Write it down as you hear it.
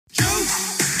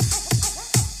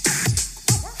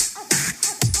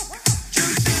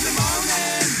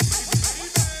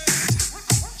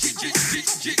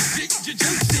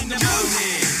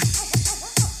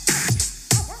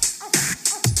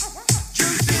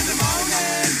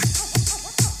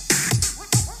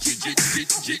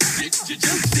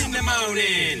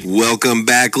Welcome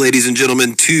back, ladies and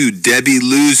gentlemen, to Debbie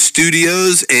Lou's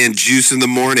Studios and Juice in the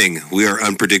Morning. We are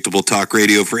unpredictable talk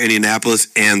radio for Indianapolis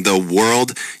and the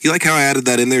world. You like how I added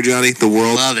that in there, Johnny? The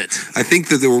world? Love it. I think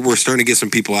that we're starting to get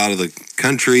some people out of the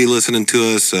country listening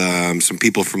to us, some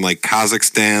people from like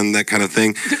Kazakhstan, that kind of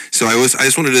thing. So I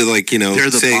just wanted to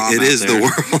say it is the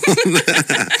world.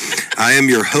 I am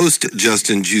your host,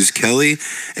 Justin Juice Kelly,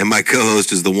 and my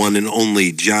co-host is the one and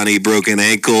only Johnny Broken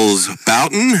Ankles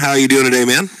Boughton. How are you doing today,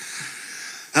 man?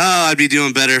 Oh, I'd be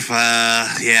doing better if,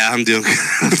 I'm doing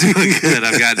good.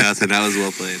 I've got nothing. That was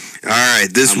well played. All right,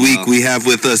 this week we have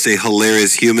with us a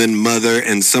hilarious human, mother,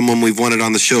 and someone we've wanted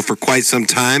on the show for quite some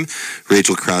time,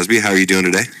 Rachel Crosby. How are you doing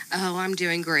today? Oh, I'm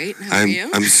doing great. How are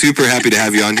you? I'm super happy to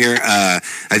have you on here.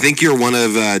 I think you're one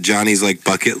of Johnny's like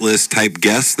bucket list type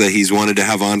guests that he's wanted to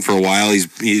have on for a while.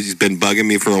 He's been bugging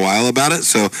me for a while about it,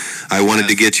 so I wanted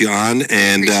to get you on,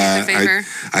 and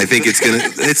I think it's gonna.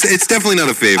 It's definitely not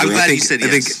a favor. I'm glad you said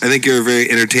yes. I think you're a very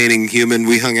entertaining human.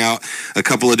 We hung out a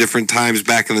couple of different times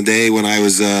back in the day when I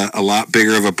was a lot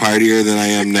bigger of a partier than I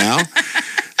am now.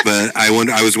 But I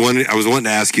was wanting to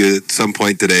ask you at some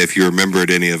point today if you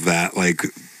remembered any of that, like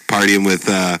partying with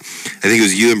I think it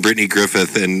was you and Brittany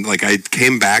Griffith, and like I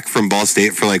came back from Ball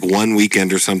State for like one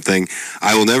weekend or something.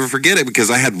 I will never forget it because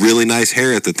I had really nice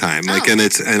hair at the time. Like and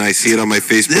I see it on my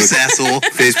Facebook. This asshole.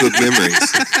 Facebook memories.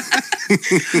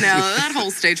 No, that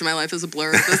whole stage of my life is a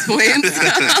blur at this point.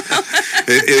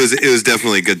 It was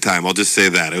definitely a good time. I'll just say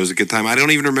that. It was a good time. I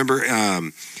don't even remember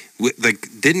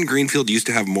didn't Greenfield used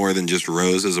to have more than just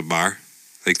Rose as a bar?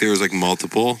 Like there was like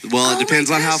multiple. Well, it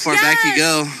depends on how far back you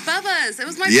go. Bubba's. It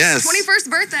was my 21st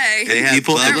birthday. They had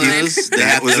Bubba's.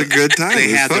 That was a good time. They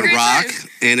had the Rock,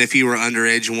 and if you were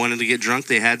underage and wanted to get drunk,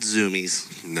 they had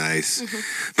Zoomies. Nice.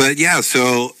 But yeah,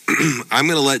 so I'm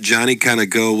going to let Johnny kind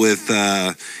of go with,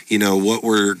 what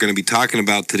we're going to be talking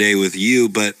about today with you.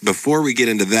 But before we get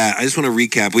into that, I just want to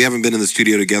recap. We haven't been in the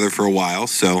studio together for a while,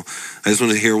 so I just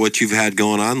want to hear what you've had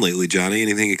going on lately, Johnny.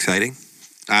 Anything exciting?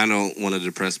 I don't want to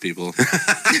depress people.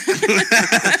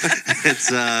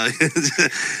 It's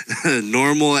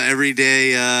normal,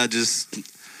 everyday, just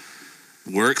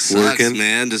work sucks,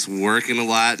 man. Just working a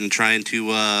lot and trying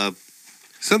to...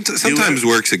 Sometimes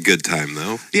work's a good time,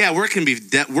 though. Yeah, work can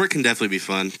definitely be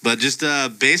fun. But just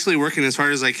basically working as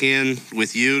hard as I can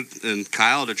with you and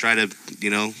Kyle to try to,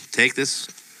 take this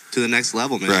to the next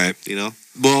level, man. Right.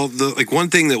 Well, one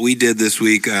thing that we did this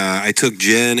week, I took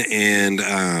Jen and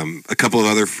a couple of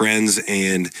other friends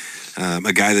and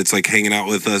a guy that's like hanging out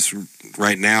with us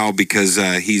right now because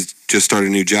he's just started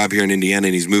a new job here in Indiana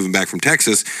and he's moving back from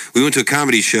Texas. We went to a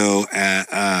comedy show at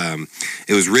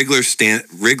it was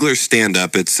Wrigler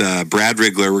Stand-Up. It's Brad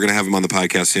Wrigler. We're going to have him on the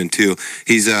podcast soon too.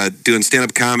 He's doing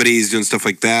stand-up comedy. He's doing stuff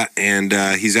like that, and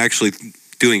he's actually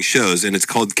doing shows, and it's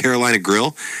called Carolina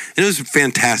Grill, and it was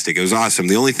fantastic. It was awesome.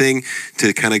 The only thing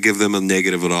to kind of give them a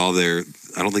negative at all, I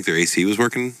don't think their AC was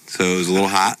working, so it was a little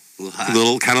hot. A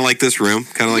little kind of like this room,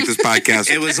 kind of like this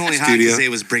podcast. It was only hot because it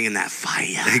was bringing that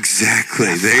fire.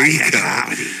 Exactly. There you go.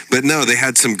 Comedy. But no, they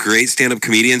had some great stand-up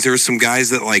comedians. There were some guys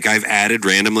that like I've added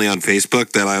randomly on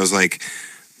Facebook that I was like,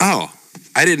 oh,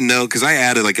 I didn't know, because I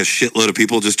added like a shitload of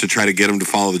people just to try to get them to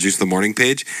follow the Juice in the Morning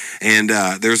page. And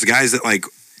there's guys that like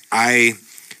I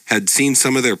had seen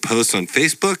some of their posts on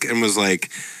Facebook and was like,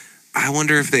 I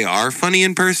wonder if they are funny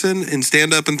in person and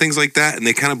stand up and things like that. And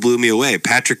they kind of blew me away.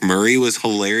 Patrick Murray was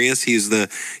hilarious. He's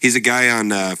a guy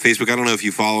on Facebook. I don't know if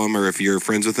you follow him or if you're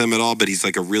friends with him at all, but he's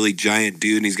like a really giant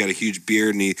dude and he's got a huge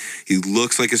beard and he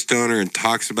looks like a stoner and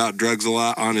talks about drugs a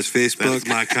lot on his Facebook. That's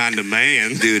my kind of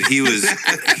man. Dude,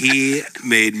 he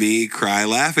made me cry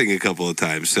laughing a couple of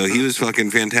times. So he was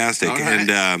fucking fantastic. All right.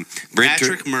 And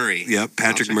Patrick Murray. Yep,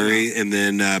 Patrick Murray. And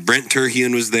then Brent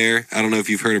Terhune was there. I don't know if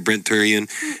you've heard of Brent Terhune.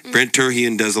 Brent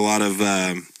Terhune does a lot of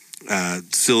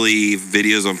silly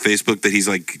videos on Facebook that he's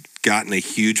like gotten a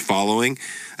huge following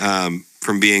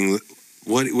from being.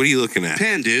 What are you looking at?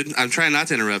 Pen, dude. I'm trying not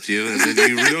to interrupt you, and then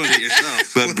you ruined it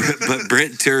yourself. But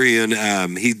Brent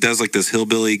Terhune, he does like this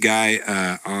hillbilly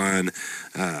guy on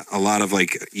a lot of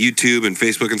like YouTube and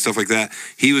Facebook and stuff like that.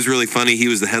 He was really funny. He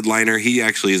was the headliner. He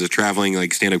actually is a traveling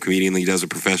like stand-up comedian. He does it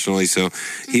professionally. So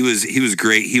he was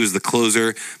great. He was the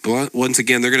closer. But once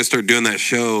again, they're going to start doing that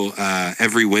show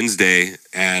every Wednesday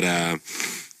at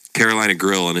Carolina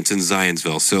Grill, and it's in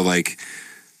Zionsville. So like,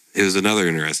 it was another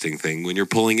interesting thing. When you're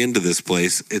pulling into this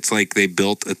place, it's like they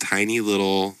built a tiny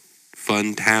little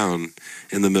fun town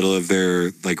in the middle of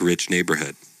their like rich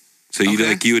neighborhood. So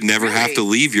you would never have to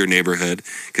leave your neighborhood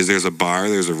because there's a bar,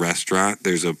 there's a restaurant,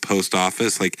 there's a post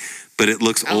office, but it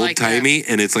looks old timey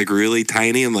and it's like really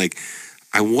tiny and like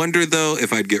I wonder, though,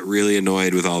 if I'd get really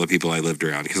annoyed with all the people I lived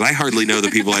around. Because I hardly know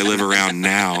the people I live around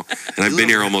now. And I've been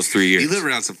here almost 3 years. You live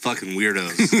around some fucking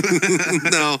weirdos.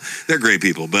 No, they're great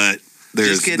people. But there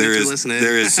is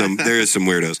some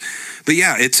weirdos. But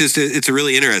yeah, it's a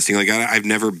really interesting. Like, I've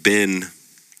never been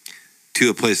to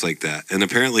a place like that. And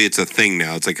apparently it's a thing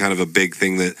now. It's like kind of a big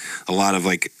thing that a lot of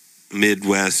like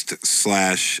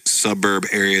Midwest/suburb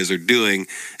areas are doing,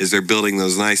 is they're building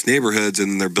those nice neighborhoods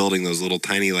and they're building those little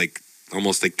tiny, like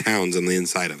almost like towns on the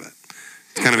inside of it.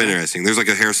 It's kind of interesting. There's like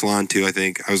a hair salon too, I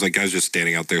think. I was just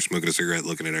standing out there smoking a cigarette,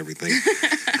 looking at everything.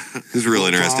 It was real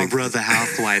interesting. Barbara, the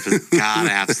housewife, has got to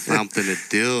have something to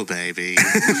do, baby.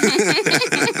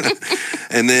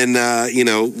 And then,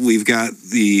 we've got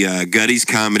the Gutties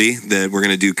comedy that we're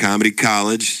going to do comedy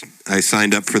college. I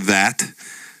signed up for that.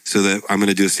 So that I'm going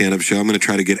to do a stand-up show. I'm going to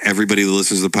try to get everybody that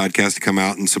listens to the podcast to come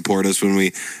out and support us when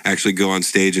we actually go on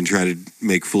stage and try to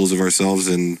make fools of ourselves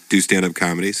and do stand-up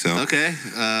comedy. So okay,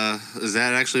 is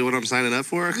that actually what I'm signing up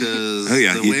for? Because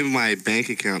the way my bank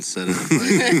account's set up,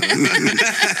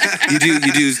 you do.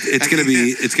 It's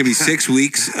gonna be 6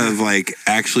 weeks of like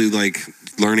actually like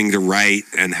learning to write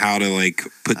and how to like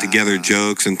put together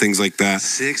jokes and things like that.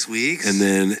 6 weeks, and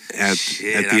then at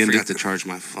the end, I forgot to charge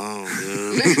my phone,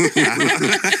 dude.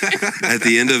 At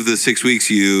the end of the 6 weeks,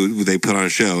 they put on a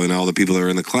show, and all the people that are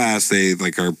in the class, they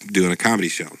like are doing a comedy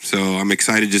show. So I'm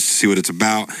excited just to see what it's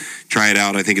about, try it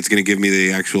out. I think it's going to give me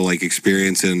the actual like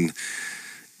experience and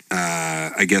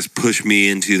I guess push me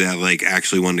into that like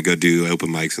actually wanting to go do open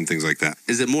mics and things like that.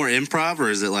 Is it more improv or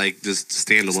is it like just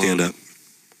standalone? Stand up.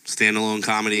 Standalone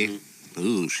comedy. Mm-hmm.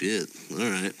 Ooh, shit. All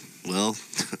right. Well,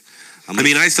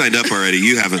 I signed up already.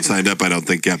 You haven't signed up, I don't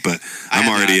think yet, but I'm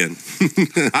already in.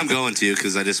 I'm going to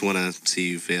because I just want to see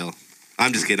you fail.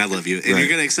 I'm just kidding. I love you, and you're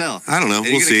gonna excel. I don't know.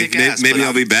 We'll see. Maybe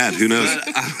I'll be bad. Who knows?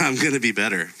 I'm gonna be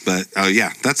better. But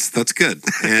that's good.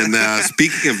 And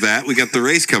speaking of that, we got the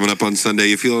race coming up on Sunday.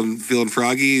 You feeling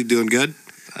froggy? You doing good?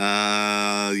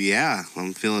 Yeah,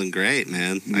 I'm feeling great,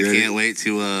 man. I can't wait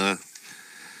to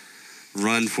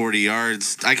run 40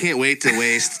 yards. I can't wait to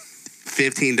waste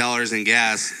 $15 in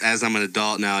gas. As I'm an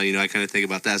adult now, I kind of think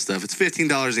about that stuff. It's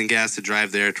 $15 in gas to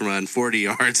drive there to run 40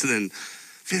 yards and then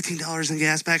 $15 in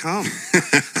gas back home.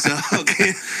 So,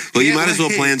 well, you might as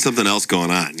well plan something else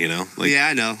going on, yeah,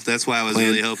 I know. That's why I was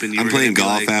really hoping I'm playing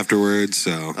golf afterwards,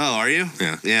 so. Oh, are you?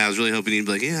 Yeah. Yeah, I was really hoping you'd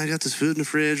be like, I got this food in the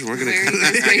fridge. We're going to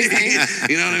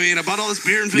You know what I mean? I bought all this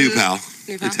beer and food. New pal.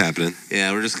 It's happening.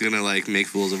 Yeah, we're just going to make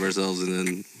fools of ourselves, and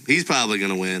then he's probably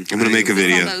going to win. I'm going to make a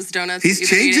video. Those donuts He's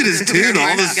changing his tune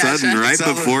all of a sudden right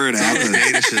before it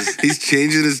happens. He's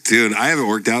changing his tune. I haven't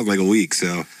worked out in like a week,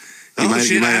 so. You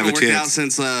might have a chance. Worked out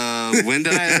since when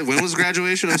was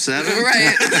graduation? of 7?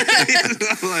 Right.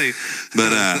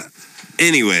 But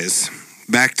anyways,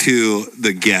 back to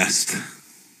the guest.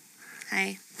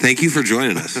 Hi. Thank you for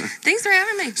joining us. Thanks for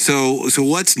having me. So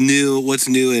what's new? What's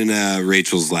new in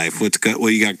Rachel's life? What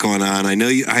you got going on? I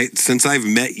know since I've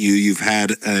met you, you've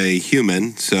had a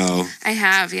human. So I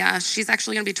have, yeah. She's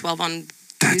actually gonna be 12 on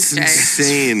Tuesday. That's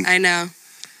insane. I know.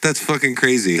 That's fucking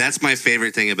crazy. That's my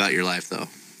favorite thing about your life, though.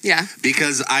 Yeah.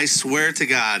 Because I swear to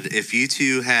God, if you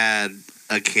two had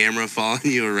a camera following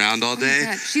you around all day,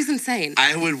 God, she's insane.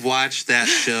 I would watch that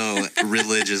show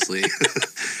religiously.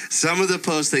 Some of the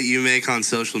posts that you make on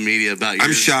social media about your...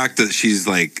 I'm shocked that she's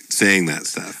like saying that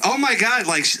stuff. Oh my God,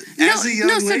 like as a young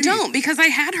lady. So don't, because I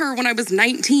had her when I was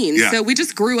 19. Yeah. So we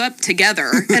just grew up together.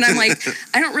 And I'm like,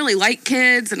 I don't really like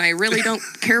kids and I really don't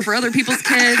care for other people's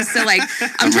kids. So like,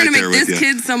 I'm trying to make this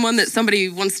kid someone that somebody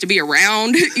wants to be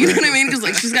around. You know what I mean? Because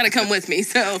like, she's got to come with me.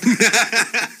 So we're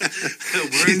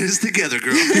in this together,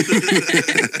 girl.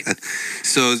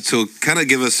 So kind of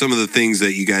give us some of the things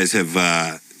that you guys have,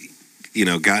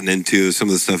 gotten into, some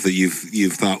of the stuff that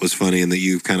you've thought was funny and that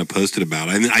you've kind of posted about.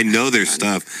 I know there's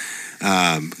stuff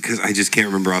because I just can't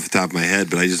remember off the top of my head,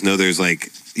 but I just know there's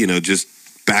like, just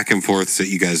back and forths that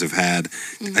you guys have had.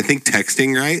 Mm-hmm. I think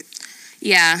texting, right?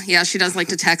 Yeah, she does like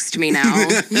to text me now.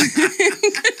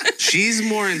 She's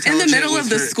more intelligent. In the middle of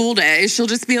the school day, she'll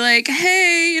just be like,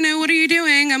 hey, what are you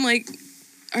doing? I'm like,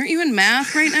 aren't you in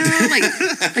math right now? Like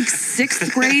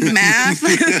 6th grade math?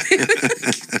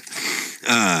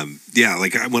 Yeah,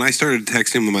 like when I started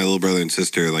texting with my little brother and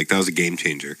sister, like that was a game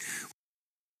changer.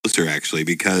 Actually,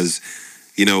 because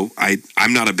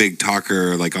I'm not a big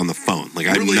talker like on the phone. Like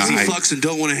I'm lazy fucks and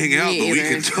don't want to hang out, but we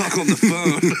can talk on the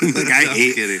phone. Like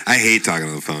I hate talking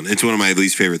on the phone. It's one of my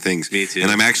least favorite things. Me too.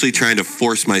 And I'm actually trying to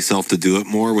force myself to do it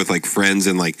more with like friends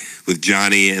and like with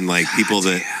Johnny and like people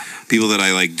that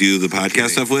I like do the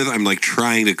podcast stuff with. I'm like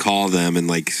trying to call them and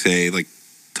like say like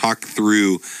talk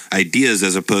through ideas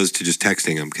as opposed to just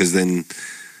texting them, because then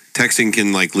texting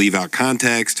can like leave out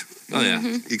context. Oh yeah.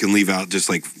 You can leave out just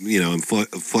like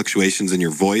fluctuations in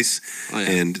your voice,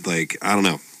 and like I don't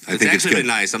know. I think it's actually been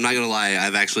nice. I'm not gonna lie.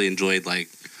 I've actually enjoyed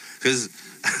because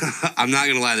I'm not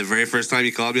gonna lie. The very first time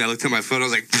you called me, I looked at my phone. I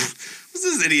was like, "What's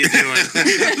this idiot doing?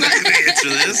 I'm not gonna answer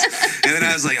this." And then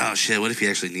I was like, "Oh shit! What if he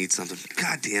actually needs something?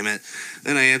 God damn it!"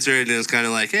 Then I answered, and it was kind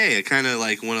of like, "Hey, I kind of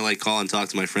like want to like call and talk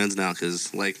to my friends now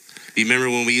because like." Do you remember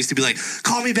when we used to be like,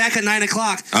 call me back at 9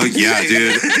 o'clock? Oh, yeah,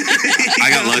 dude. I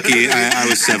got lucky. I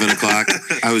was 7 o'clock.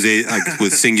 I was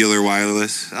with Singular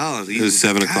Wireless. Oh, it was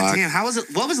 7 o'clock. Damn, how was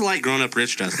it? What was it like growing up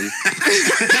rich, Justin?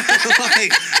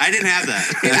 I didn't have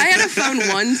that. I had a phone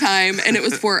one time, and it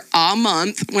was for a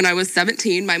month when I was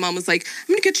 17. My mom was like, I'm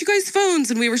going to get you guys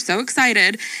phones. And we were so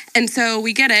excited. And so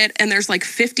we get it, and there's like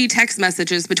 50 text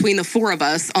messages between the four of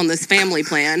us on this family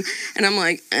plan. And I'm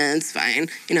like, it's fine.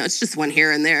 It's just one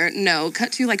here and there. No,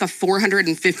 cut to like a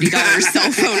 $450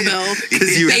 cell phone bill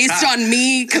based on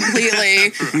me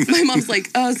completely. My mom's like,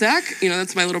 Zach,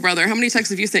 that's my little brother. How many texts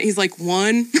have you sent? He's like,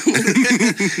 1. So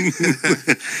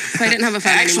I didn't have a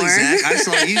phone anymore. Actually, Zach, I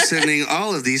saw you sending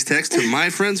all of these texts to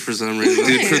my friends for some reason.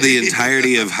 Dude, for the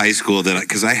entirety of high school,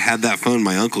 because I had that phone,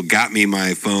 my uncle got me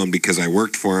my phone because I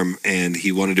worked for him, and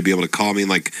he wanted to be able to call me,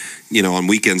 like, on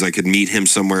weekends I could meet him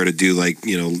somewhere to do, like,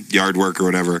 yard work or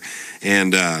whatever.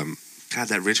 And, God,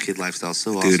 that rich kid lifestyle is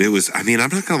so awesome. Dude, it was, I'm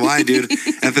not going to lie, dude.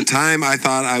 At the time, I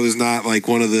thought I was not like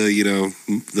one of the,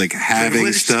 like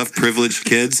having privileged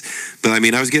kids. But I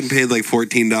was getting paid like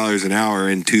 $14 an hour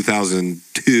in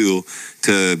 2002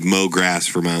 to mow grass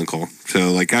for my uncle.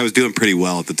 So, like, I was doing pretty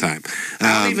well at the time.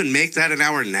 I don't even make that an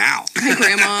hour now. My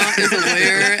grandma is a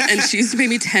lawyer, and she used to pay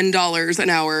me $10 an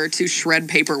hour to shred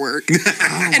paperwork.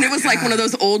 And it was like one of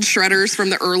those old shredders from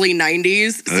the early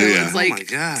 90s. So it's like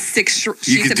 6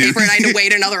 sheets of paper, and I had to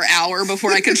wait another hour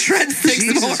before I could shred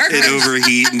 6 more. It'd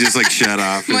overheat and just, like, shut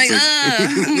off. I'm like,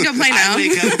 I'm going to go play now.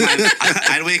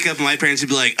 I'd wake up, and my parents would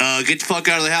be like, get the fuck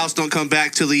out of the house. Don't come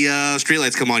back till the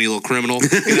streetlights come on, you little criminal.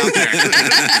 Get out there.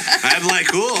 I'm like,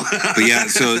 cool. But yeah,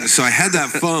 so I had that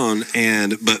phone,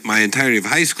 but my entirety of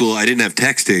high school, I didn't have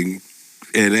texting,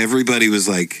 and everybody was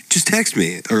like, just text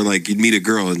me. Or like, you'd meet a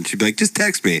girl, and she'd be like, just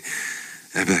text me.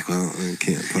 I'd be like, well, I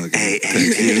can't fucking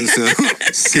text you. So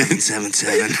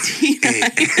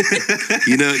 777.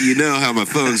 You know how my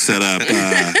phone's set up.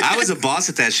 I was a boss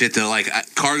at that shit, though. Like,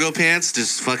 cargo pants,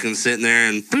 just fucking sitting there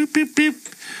and boop, boop, boop.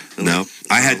 No,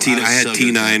 I had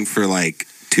T9 for like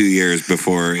 2 years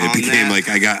before it became like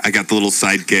I got the little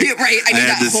sidekick. Yeah, right, I need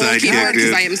that whole keyboard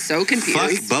because I am so confused. Fuck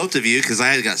both of you because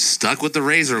I got stuck with the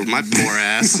razor with my poor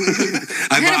ass.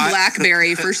 I had a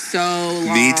BlackBerry for so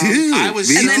long. Me too. I was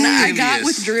and so then I envious. got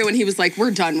with Drew and he was like,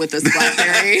 "We're done with this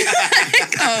BlackBerry."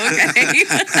 Like, oh, okay.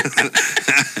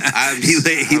 I'm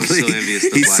so envious.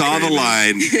 He saw the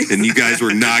line, and you guys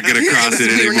were not going to cross it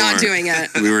anymore. We were not doing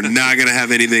it. We were not going to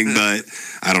have anything but.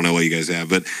 I don't know what you guys have,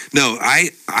 but no,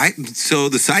 so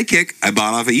the Sidekick I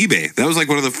bought off of eBay. That was like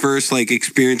one of the first like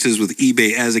experiences with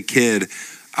eBay as a kid.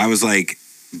 I was like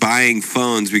buying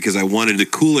phones because I wanted a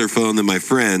cooler phone than my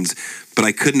friends, but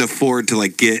I couldn't afford to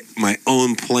like get my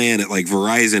own plan at like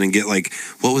Verizon and get like,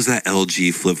 what was that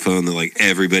LG flip phone that like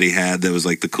everybody had that was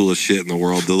like the coolest shit in the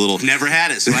world? The little never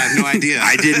had it, so I have no idea.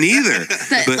 I didn't either.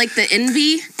 But like the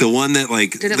Envy? The one that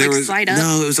like did it like slide up?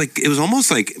 No, it was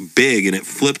almost like big and it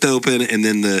flipped open and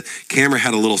then the camera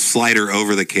had a little slider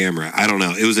over the camera. I don't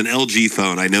know. It was an LG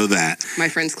phone. I know that. My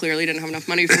friends clearly didn't have enough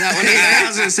money for that one either. I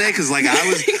was gonna say because like I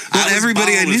was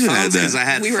everybody I knew had that. Because I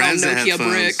had we were friends on that Nokia had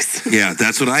bricks. Yeah,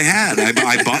 that's what I had.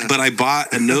 I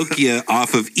bought a Nokia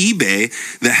off of eBay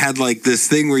that had like this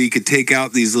thing where you could take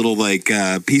out these little like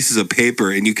pieces of paper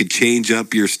and you could change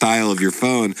up your style of your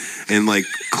phone and like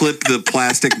clip the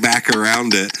plastic back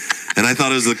around it. And I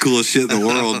thought it was the coolest shit in the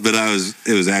world, but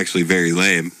it was actually very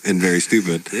lame and very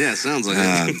stupid. Yeah, sounds like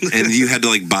it. And you had to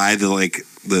like buy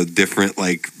the different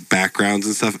like backgrounds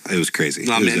and stuff. It was crazy.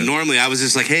 No, man, normally I was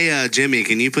just like, hey, Jimmy,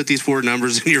 can you put these 4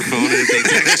 numbers in your phone? And if they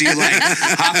text you, like,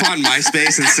 hop on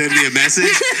MySpace and send me a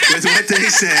message with what they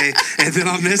say, and then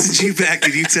I'll message you back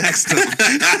and you text them.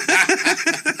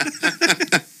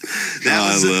 That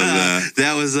was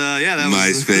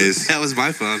MySpace. That was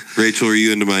my phone. Rachel, were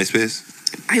you into MySpace?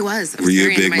 I was. Were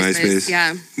you a big MySpace?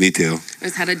 Yeah. Me too. I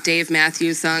just had a Dave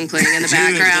Matthews song playing in the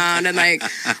background and like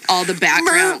all the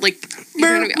background, like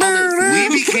we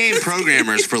became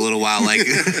programmers for a little while. Like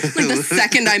the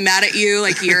second I'm mad at you,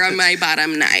 like you're on my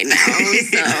bottom 9 now. So.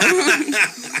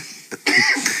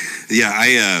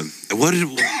 Yeah,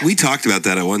 we talked about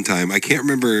that at one time. I can't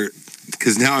remember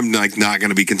because now I'm like not going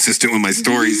to be consistent with my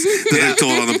stories that I've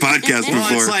told on the podcast Well,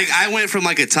 before. it's like I went from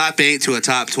like a top 8 to a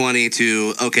top 20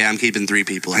 to okay, I'm keeping 3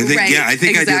 people. I think Right, I did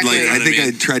exactly. like You know I what think I I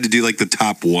mean? tried to do like the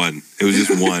top one. It was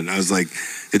just one. I was like,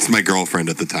 it's my girlfriend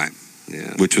at the time.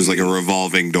 Yeah. Which was like a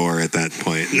revolving door at that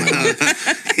point.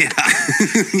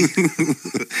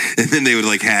 And then they would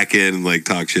like hack in and like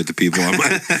talk shit to people on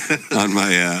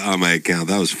my account.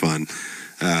 That was fun.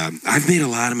 I've made a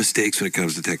lot of mistakes when it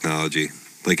comes to technology.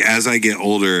 Like as I get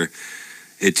older,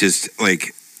 it just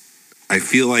like I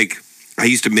feel like I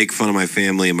used to make fun of my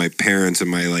family and my parents and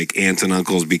my like aunts and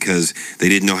uncles because they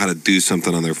didn't know how to do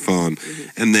something on their phone.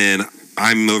 And then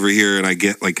I'm over here and I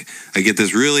get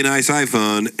this really nice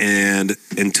iPhone, and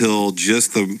until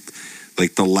just the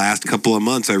last couple of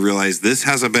months I realized this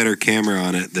has a better camera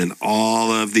on it than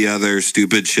all of the other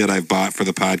stupid shit I've bought for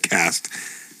the podcast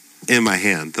in my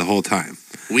hand the whole time.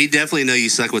 We definitely know you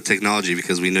suck with technology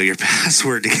because we know your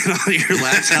password to get on your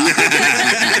laptop.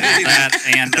 That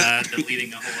and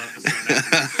deleting a whole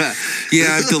episode.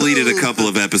 Yeah, I've deleted a couple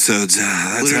of episodes.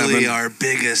 That's Literally happened. our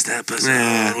biggest episode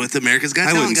Nah. with America's Got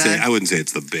I Talent wouldn't say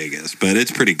it's the biggest, but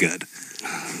it's pretty good.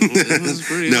 It was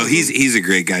pretty No, awesome. he's a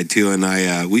great guy too, and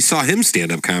we saw him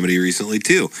stand up comedy recently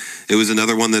too. It was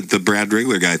another one that the Brad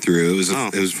Rigler guy threw. It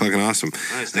was fucking awesome.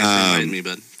 Nice. Thanks for inviting me,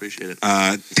 bud. Appreciate it.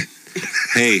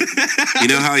 Hey, you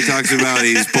know how he talks about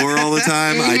he's poor all the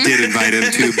time? I did invite him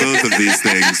to both of these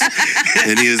things,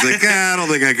 and he was like, I don't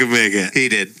think I could make it. He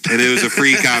did. And it was a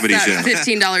free comedy About show.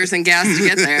 $15 in gas to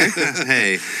get there.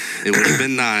 Hey, it would have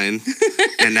been 9,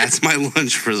 and that's my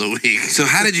lunch for the week. So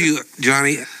how did you,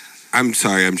 Johnny? I'm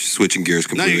sorry, I'm just switching gears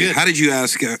completely. you're good. How did you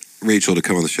ask Rachel to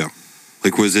come on the show?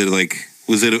 Like, was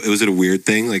it a weird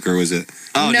thing? Like, or was it?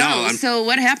 Oh, no. So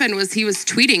what happened was he was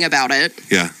tweeting about it.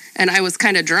 Yeah. And I was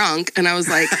kind of drunk, and I was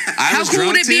like, how was cool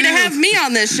would drunk it be to too. have me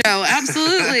on this show?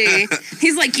 Absolutely.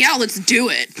 He's like, yeah, let's do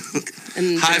it.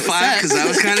 And High it was five, set. because I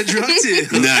was kind of drunk too.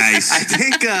 Nice. I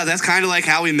think that's kind of like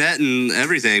how we met and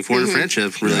everything. Foreign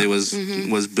friendship really was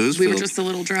booze We were filled. just a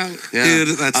little drunk. Yeah.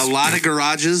 Dude, that's- a lot of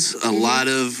garages, a lot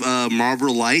of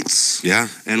Marlboro Lights, Yeah.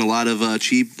 and a lot of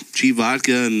cheap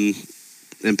vodka and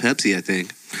Pepsi. I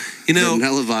think You know,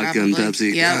 vanilla vodka and Probably.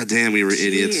 Pepsi. Yeah. God damn, we were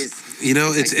idiots. Jeez. you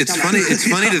know, it's Like, funny. It's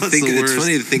funny to That's think. the It's worst.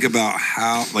 funny to think about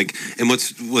how like, and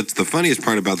what's the funniest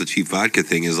part about the cheap vodka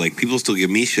thing is like people still give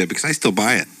me shit because I still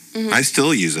buy it. I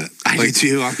still use it. I do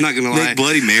too. I'm not gonna lie. Like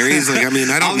Bloody Marys, like I mean,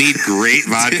 I don't need great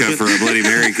vodka for a Bloody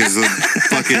Mary because the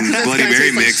fucking It's Bloody gonna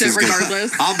Mary taste like mix shit is gonna.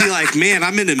 regardless. I'll be like, man,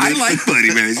 I'm in the mood. I like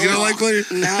Bloody Marys. You don't like Bloody?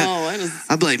 No, it was.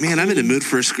 I'll be like, man, I'm in the mood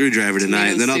for a screwdriver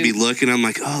tonight. And then I'll be soup. looking. I'm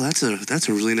like, oh, that's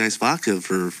a really nice vodka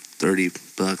for $30.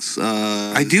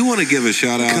 I do want to give a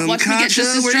shout out. Watch me get Concha,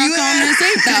 just as where drunk you on this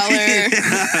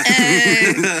 $8.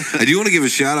 Hey. I do want to give a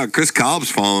shout out. Chris Cobb's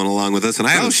following along with us, and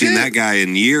I haven't seen shit. that guy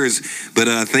in years.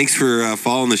 But thanks for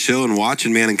following the show and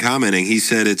watching, man, and commenting. He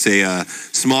said it's a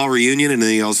small reunion, and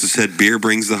then he also said beer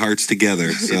brings the hearts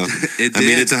together. So It I mean,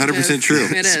 did. it's 100% true.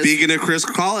 It is. Speaking of Chris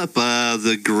Collip,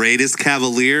 the greatest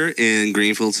Cavalier in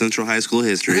Greenfield Central High School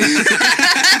history.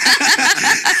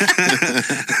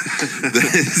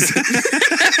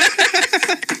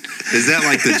 Is that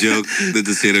like the joke that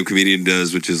the stand-up comedian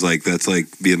does, which is like that's like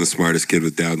being the smartest kid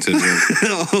with Down syndrome?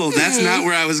 Oh, that's not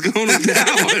where I was going with that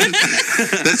one.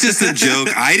 That's just a joke.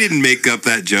 I didn't make up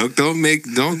that joke. Don't get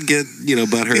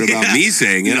butthurt about me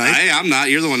saying it. No, I'm not.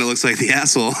 You're the one that looks like the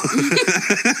asshole.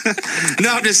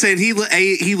 No, I'm just saying he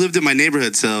lived in my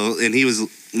neighborhood, and he was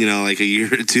like a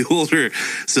year or two older.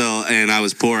 So, and I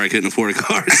was poor. I couldn't afford a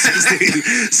car at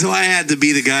 16. So I had to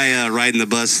be the guy riding the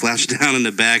bus, slouched down in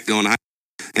the back, going high.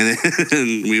 And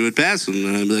then we would pass him,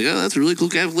 and I'd be like, "Oh, that's a really cool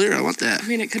Cavalier. I want that." I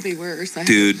mean, it could be worse. I had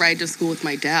Dude. to ride to school with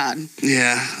my dad.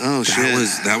 Yeah. Oh shit.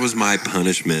 That was my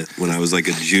punishment when I was like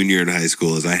a junior in high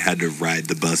school. Is I had to ride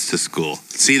the bus to school.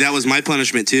 See, that was my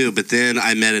punishment too. But then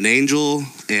I met an angel,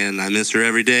 and I missed her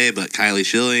every day. But Kylie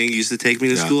Schilling used to take me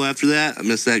to Yeah. school after that. I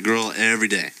missed that girl every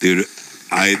day. Dude,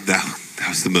 that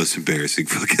was the most embarrassing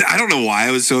fucking. I don't know why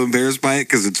I was so embarrassed by it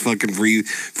because it's fucking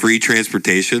free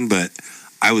transportation, but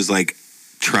I was like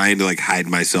trying to like hide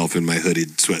myself in my hooded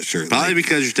sweatshirt. Probably Like,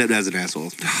 because your stepdad's an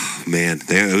asshole. man,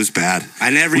 it was bad.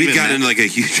 I never We even got met in like a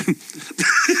huge.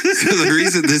 So the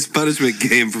reason this punishment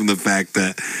came from the fact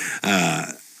that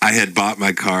I had bought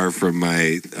my car from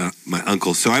my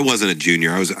uncle. So I wasn't a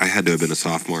junior. I had to have been a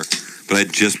sophomore, but I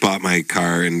just bought my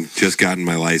car and just gotten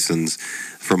my license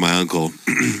from my uncle,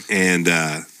 and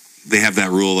they have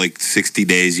that rule like 60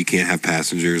 days you can't have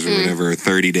passengers or whatever, or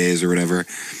 30 days or whatever.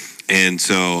 And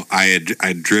so I'd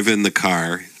driven the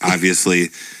car, obviously,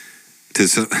 to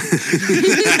some.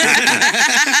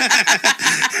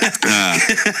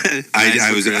 I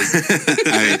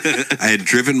had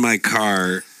driven my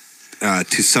car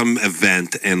to some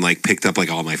event and like picked up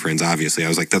like all my friends. Obviously, I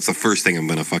was like, that's the first thing I'm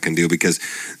gonna fucking do because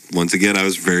once again, I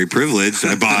was very privileged.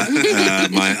 I bought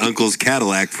my uncle's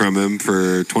Cadillac from him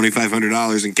for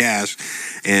 $2,500 in cash,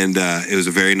 and it was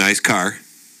a very nice car.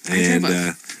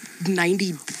 And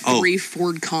 93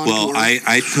 Ford Condor. Well,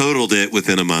 I totaled it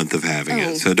within a month of having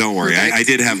it, so don't worry. I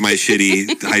did have my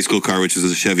shitty high school car, which was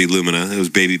a Chevy Lumina. It was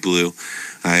baby blue.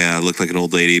 I looked like an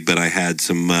old lady, but I had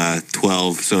some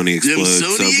 12 Sony Explode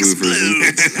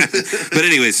subwoofers. But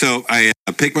anyway, so I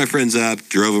picked my friends up,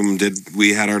 drove them,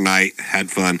 we had our night,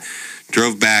 had fun,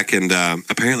 drove back, and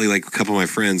apparently like a couple of my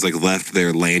friends like left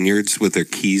their lanyards with their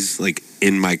keys like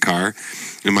in my car,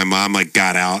 and my mom like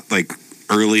got out like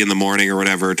early in the morning or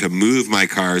whatever to move my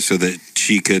car so that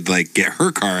she could like get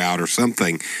her car out or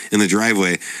something in the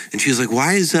driveway, and she was like,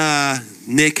 "Why is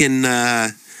Nick and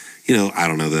I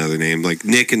don't know the other name, like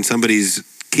Nick and somebody's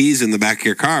keys in the back of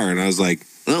your car?" And I was like,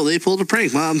 "Well, they pulled a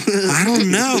prank, Mom." I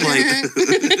don't know. Like,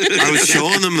 I was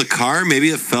showing them the car.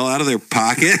 Maybe it fell out of their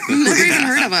pocket. Never even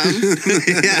heard of them.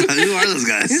 Yeah, who are those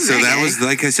guys? So that was,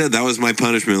 like I said, that was my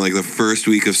punishment. Like the first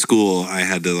week of school, I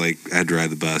had to ride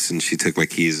the bus, and she took my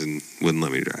keys and wouldn't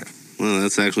let me drive. Well,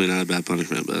 that's actually not a bad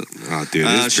punishment, but dude,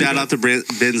 shout out to Ben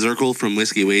Zirkle from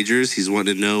Whiskey Wagers. He's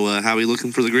wanting to know how he's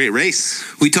looking for the great race.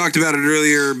 We talked about it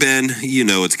earlier, Ben. You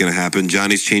know what's going to happen.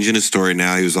 Johnny's changing his story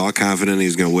now. He was all confident he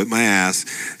was going to whip my ass,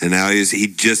 and now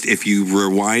if you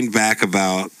rewind back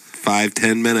about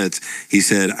 5-10 minutes, he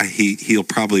said he'll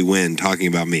probably win talking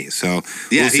about me. So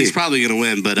yeah, he's probably going to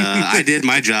win. But I did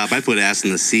my job. I put ass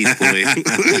in the seat, boy.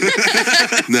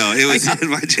 No, I did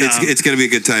my job. It's going to be a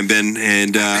good time, Ben,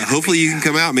 and hopefully you can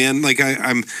come out, man. Like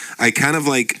I kind of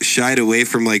like shied away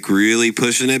from like really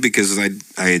pushing it because I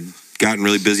had gotten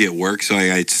really busy at work, so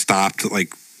I stopped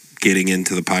like getting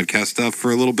into the podcast stuff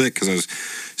for a little bit because I was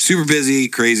super busy,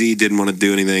 crazy, didn't want to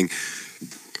do anything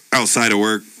outside of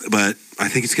work, but I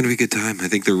think it's going to be a good time. I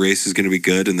think the race is going to be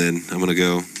good, and then I'm going to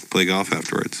go play golf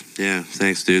afterwards. Yeah,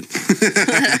 thanks, dude.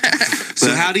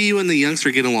 So how do you and the youngster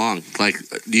get along? Like,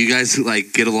 do you guys,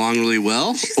 like, get along really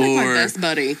well? She's like my best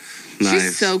buddy. Nice.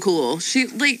 She's so cool.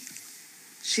 She's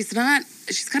got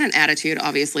an attitude,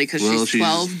 obviously, because she's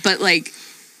 12, but, like,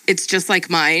 it's just like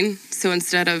mine. So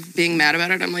instead of being mad about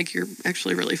it, I'm like, you're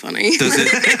actually really funny. Does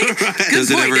it ever clash?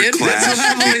 That's what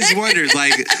I've always wondered.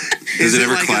 Like, does it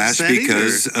ever clash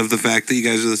because of the fact that you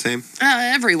guys are the same?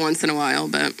 Every once in a while,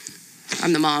 but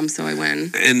I'm the mom, so I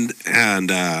win. And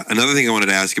another thing I wanted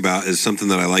to ask about is something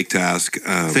that I like to ask.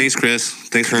 Thanks, Chris.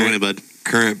 Thanks for joining, bud.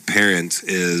 Current parents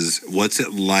is, what's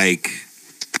it like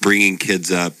bringing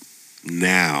kids up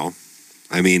now?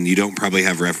 I mean, you don't probably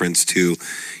have reference to,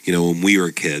 when we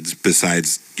were kids,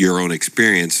 besides your own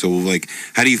experience. So, like,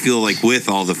 how do you feel, like, with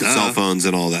all the cell phones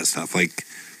and all that stuff? Like,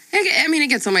 I mean, it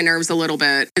gets on my nerves a little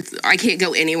bit. I can't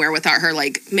go anywhere without her,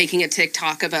 like, making a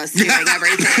TikTok of us doing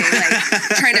everything, like,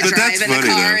 trying to drive in the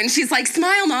car. Though. And she's like,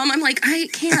 "Smile, Mom." I'm like, I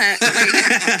can't.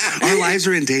 Like, our lives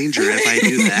are in danger if I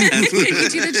do that. I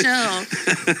need you to chill.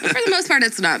 But for the most part,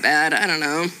 it's not bad. I don't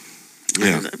know.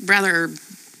 Yeah. I'd rather,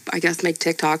 I guess, make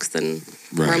TikToks than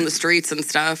roam the streets and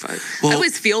stuff. I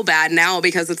always feel bad now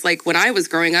because it's like when I was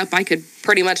growing up, I could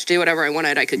pretty much do whatever I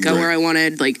wanted. I could go where I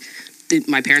wanted. Like,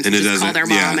 my parents would just call their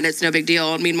mom and it's no big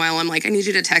deal. And meanwhile, I'm like, I need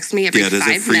you to text me every 5 minutes.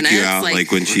 Does it freak you out, like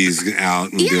when she's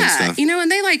out and doing stuff?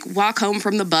 And they like walk home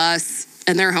from the bus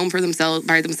and they're home by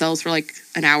themselves for like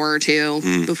an hour or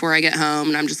two before I get home.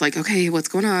 And I'm just like, okay, what's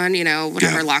going on?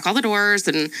 Whatever, lock all the doors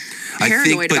and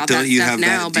paranoid about that stuff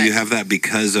now. Do you have that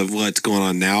because of what's going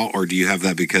on now? Or do you have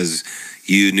that because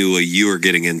you knew what you were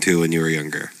getting into when you were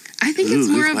younger? I think it's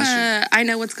more of I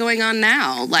know what's going on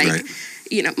now. Like,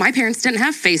 my parents didn't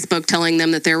have Facebook telling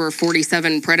them that there were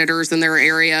 47 predators in their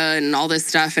area and all this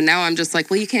stuff. And now I'm just like,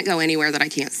 well, you can't go anywhere that I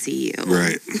can't see you.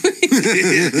 Right.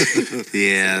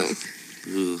 Yeah.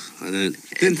 Ooh, I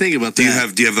didn't think about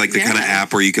that. Do you have like the kind of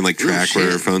app where you can like track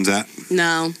where her phone's at?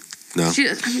 No. No.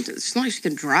 It's not like she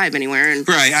can drive anewhere. And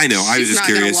right, I know. I was just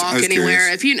curious. She's not going to walk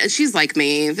anywhere. She's like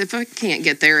me. If I can't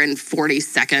get there in 40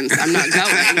 seconds, I'm not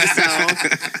going. So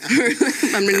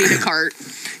I'm going to need a cart.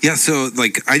 Yeah, so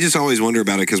like I just always wonder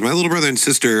about it because my little brother and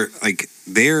sister, like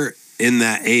they're in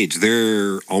that age.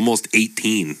 They're almost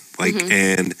 18. Like,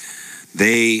 and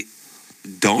they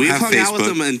don't have Facebook. We've hung out with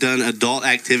them and done adult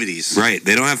activities. Right.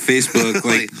 They don't have Facebook.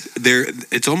 Like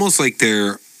it's almost like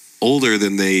they're older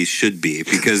than they should be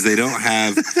because they don't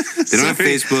have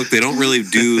Facebook. They don't really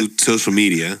do social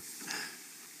media.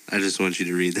 I just want you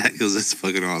to read that because it's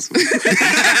fucking awesome.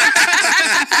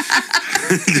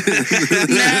 No,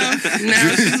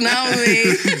 she's not with me.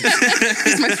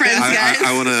 It's my friends, guys.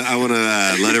 I want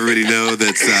to let everybody know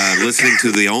that's listening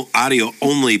to the audio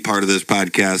only part of this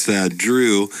podcast.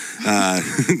 Drew,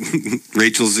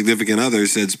 Rachel's significant other,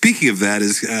 said, "Speaking of that,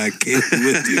 is Caitlin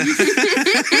with you?"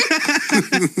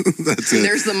 That's it.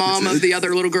 There's the mom of the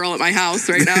other little girl at my house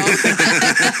right now.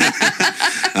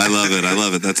 I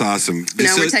love it. That's awesome.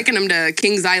 No, we're taking them to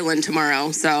Kings Island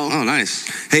tomorrow. So. Oh, nice.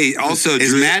 Hey, also, is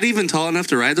Drew, Matt even tall enough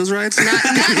to ride those rides? Not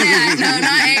Matt. No,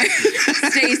 not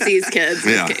Stacy's kids.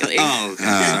 Yeah. Kaylee. Oh,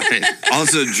 okay.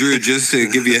 Also, Drew, just to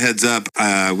give you a heads up,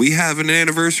 we have an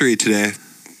anniversary today.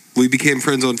 We became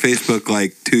friends on Facebook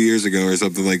like 2 years ago or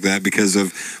something like that because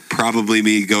of probably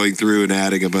me going through and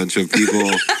adding a bunch of people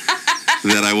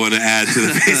that I want to add to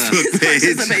the Facebook page.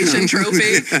 Participation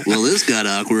trophy. Well, this got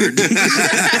awkward.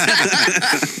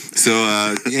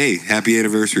 So, hey, happy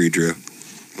anniversary, Drew.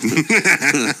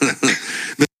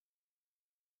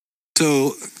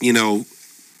 So,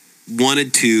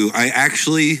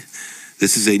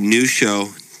 this is a new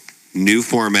show, new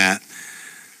format.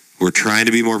 We're trying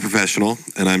to be more professional,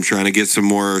 and I'm trying to get some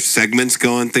more segments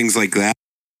going, things like that.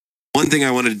 One thing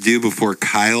I wanted to do before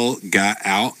Kyle got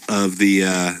out of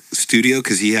the studio,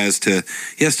 because he has to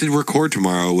record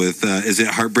tomorrow with, is it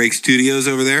Heartbreak Studios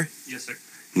over there? Yes, sir.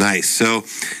 Nice. So,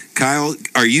 Kyle,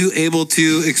 are you able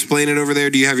to explain it over there?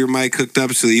 Do you have your mic hooked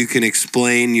up so that you can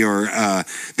explain your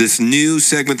this new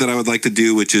segment that I would like to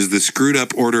do, which is the Screwed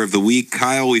Up Order of the Week?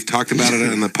 Kyle, we've talked about it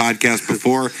on the podcast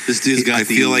before. This dude's got I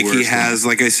feel like he has,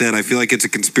 like I said, I feel like it's a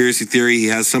conspiracy theory. He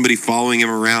has somebody following him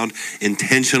around,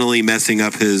 intentionally messing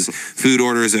up his food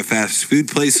orders at fast food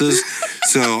places.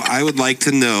 So I would like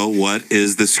to know, what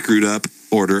is the Screwed Up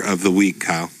Order of the Week,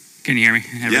 Kyle? Can you hear me?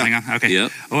 Everything on? Okay.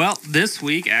 Yep. Well, this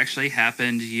week actually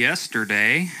happened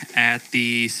yesterday at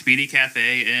the Speedy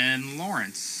Cafe in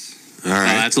Lawrence. All right.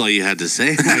 That's all you had to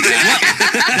say.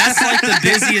 That's like the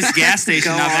busiest gas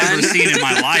station I've ever seen in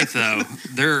my life, though.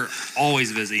 They're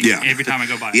always busy. Yeah. Every time I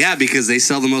go by. Yeah, because they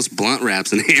sell the most blunt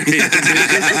wraps in the area.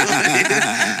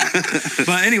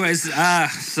 But anyways,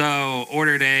 so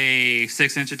ordered a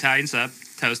 6-inch Italian sub,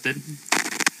 toasted,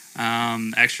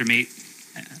 extra meat.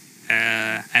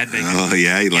 Add bacon. Oh,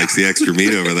 yeah, he likes the extra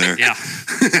meat over there. Yeah.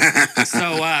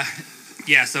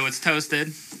 So it's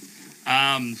toasted.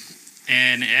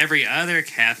 And every other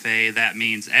cafe, that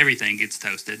means everything gets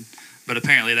toasted. But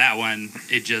apparently that one,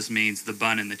 it just means the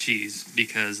bun and the cheese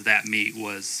because that meat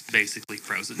was basically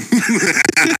frozen.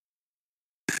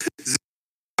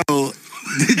 So,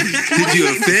 did you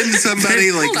offend somebody?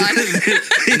 Hold on.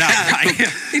 No,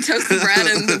 He toast the bread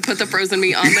and put the frozen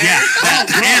meat on there. Yeah.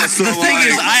 And so the thing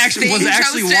is, I was Being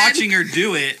actually toasted. watching her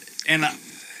do it, and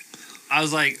I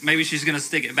was like, maybe she's going to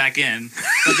stick it back in.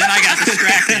 But then I got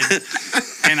distracted,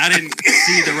 and I didn't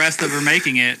see the rest of her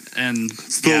making it. And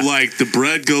like the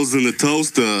bread goes in the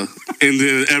toaster, and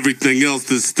then everything else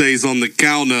that stays on the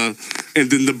counter, and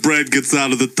then the bread gets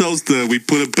out of the toaster, and we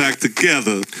put it back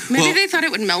together. Maybe they thought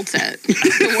it would melt it.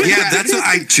 Yeah, that's what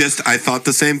I thought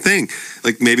the same thing.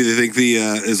 Like maybe they think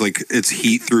is like it's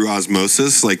heat through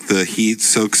osmosis, like the heat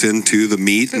soaks into the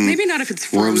meat. But and maybe not if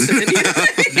it's warms frozen.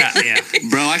 yeah.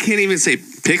 Bro, I can't even say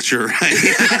picture right.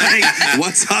 Like,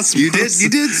 what's osmosis? You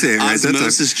did say it right.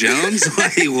 Osmosis Jones?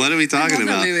 Like, what are we talking love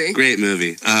that about? movie. Great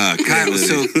movie. Kyle,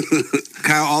 so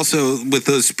Kyle also with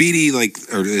those Speedy, like,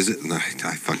 or is it? No,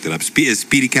 I fucked it up.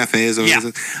 Speedy Cafe is what Yeah. is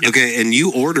it? Okay, and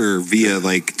you order via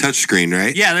like touchscreen,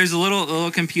 right? Yeah, there's a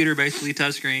little computer, basically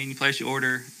touchscreen. You place your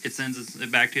order, it sends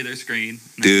it back to their screen.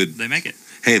 And Dude. they make it.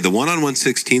 Hey, the one on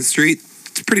 116th Street,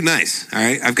 it's pretty nice. All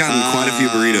right, I've gotten quite a few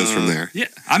burritos from there. Yeah,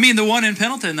 I mean the one in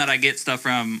Pendleton that I get stuff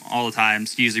from all the time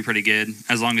is usually pretty good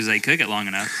as long as they cook it long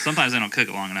enough. Sometimes they don't cook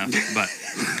it long enough, but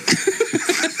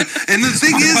And the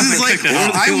thing is like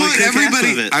I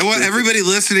I want everybody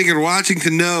listening and watching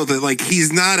to know that like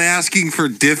he's not asking for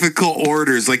difficult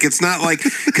orders. Like it's not like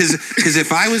because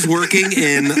if I was working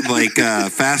in like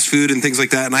fast food and things like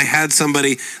that, and I had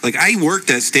somebody like I worked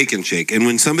at Steak and Shake, and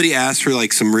when somebody asked for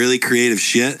like some really creative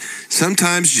shit,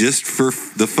 sometimes just for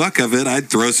the fuck of it, I'd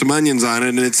throw some onions on it,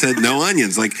 and it said no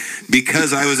onions, like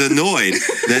because I was annoyed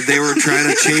that they were trying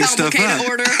to change stuff Complicated up.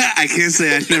 order. I can't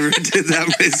say I never did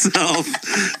that myself,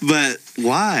 but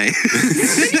why?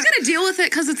 Then you gotta deal with it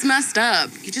because it's messed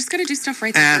up. You just gotta do stuff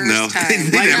right the first No.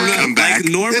 time. They never come back.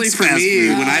 Like normally It's for fast me,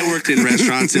 food. when I worked in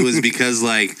restaurants, it was because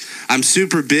like I'm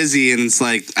super busy and it's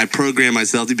like I program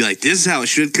myself to be like, this is how it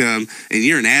should come, and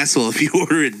you're an asshole if you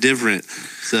order it different.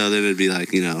 So then it'd be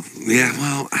like, Yeah,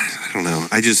 well, I don't know.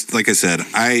 I just, like I said,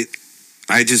 I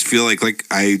just feel like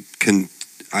I can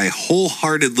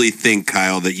wholeheartedly think,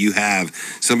 Kyle, that you have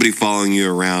somebody following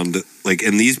you around. Like,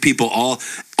 and these people, all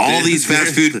these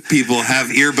fast food people have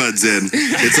earbuds in.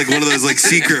 It's like one of those like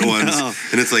secret ones,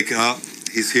 and it's like, oh,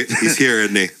 he's here,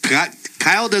 isn't he?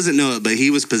 Kyle doesn't know it, but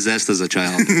he was possessed as a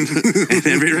child. And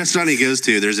every restaurant he goes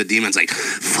to, there's a demon's like,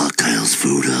 fuck Kyle's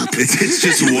food up. It's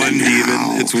just one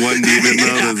demon. It's one demon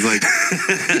though. That's like,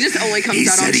 he just only comes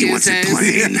out on Tuesdays. He wants it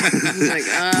plain. Like,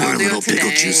 pour a little pickle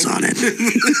juice on it.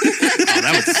 Oh,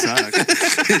 that would suck.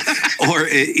 Or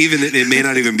it may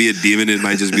not even be a demon. It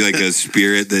might just be like a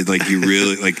spirit that like you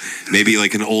really like. Maybe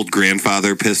like an old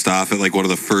grandfather pissed off at like one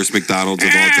of the first McDonald's of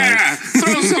all time.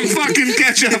 Throw some fucking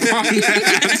ketchup on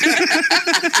that. I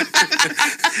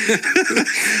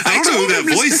don't know who that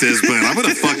voice is, but I'm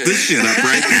gonna fuck this shit up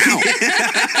right now.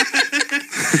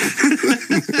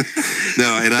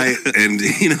 No, and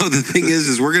you know the thing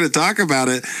is we're gonna talk about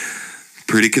it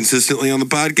pretty consistently on the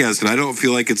podcast, and I don't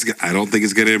think it's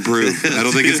gonna improve. I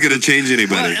don't think it's gonna change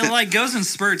anybody. Well, it like goes in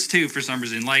spurts too for some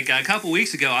reason. Like a couple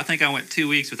weeks ago, I think I went 2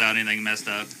 weeks without anything messed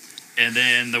up. And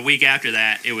then the week after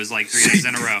that, it was like 3 days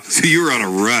in a row. So you were on a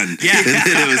run. Yeah. And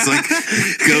then it was like,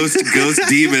 Ghost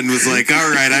Demon was like, all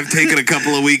right, I've taken a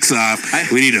couple of weeks off.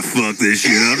 We need to fuck this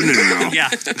shit up now. Yeah,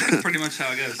 that's pretty much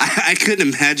how it goes. I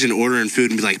couldn't imagine ordering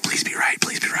food and be like, please be right,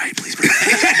 please be right, please be right.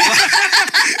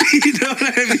 You know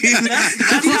what I mean? That's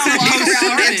how walk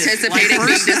around anticipating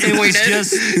being disappointed. It was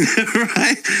just,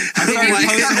 right? I started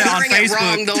posting it on Facebook.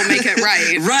 Wrong, they'll make it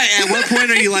right. Right. At what point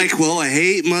are you like, well, I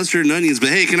hate mustard and onions, but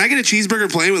hey, can I get a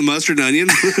cheeseburger plain with mustard and onion?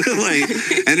 Like,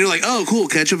 and you're like, oh, cool,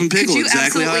 ketchup and pickle. Could you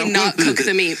exactly absolutely not cook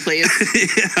the meat, please?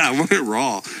 Yeah, I want it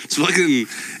raw. It's fucking.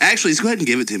 Actually, just go ahead and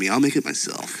give it to me. I'll make it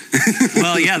myself.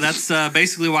 Well, yeah, that's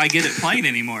basically why I get it plain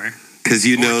anymore. Because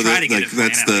you know that like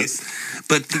that's the.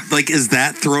 But like, is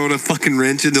that throwing a fucking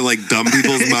wrench into like dumb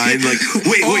people's mind? Like,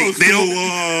 wait, they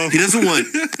don't. He doesn't want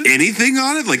anything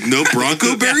on it. Like no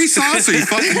Bronco berry sauce? Are you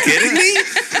fucking kidding me?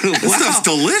 This stuff's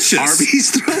delicious.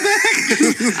 Arby's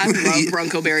throwback. I love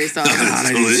Bronco berry sauce. God,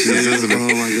 delicious. Oh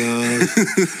my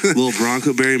god, little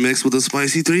Bronco berry mixed with a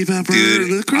spicy 3-pepper.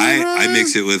 Dude, I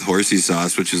mix it with horsey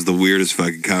sauce, which is the weirdest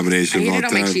fucking combination of all time. I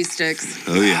eat it on my cheese sticks.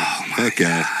 Oh yeah, heck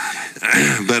yeah.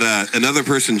 But another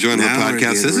person joined our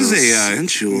podcast. This is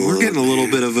we're getting a little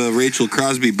bit of a Rachel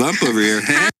Crosby bump over here.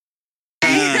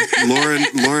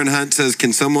 Lauren Hunt says,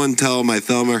 "Can someone tell my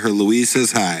Thelma her Louise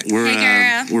says hi?"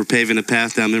 We're paving a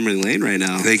path down memory lane right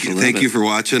now. Thank you for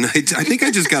watching. I think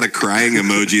I just got a crying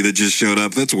emoji that just showed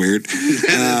up. That's weird. Who's so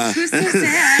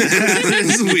sad?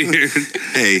 It's weird.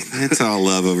 Hey, it's all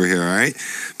love over here. All right.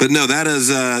 But no, that is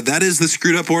the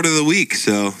screwed up order of the week.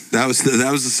 So that was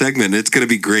the segment. It's going to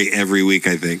be great every week,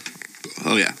 I think.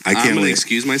 Oh yeah, I'm going to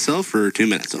excuse myself for 2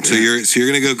 minutes. So you're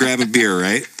going to go grab a beer,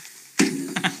 right?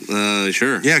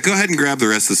 Sure. Yeah, go ahead and grab the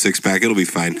rest of the 6-pack. It'll be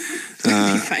fine.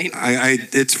 Fine.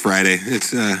 It's Friday.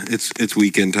 It's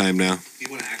weekend time now. You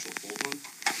want an actual cold one?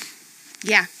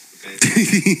 Yeah. Okay.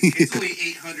 It's only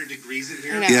 800 degrees in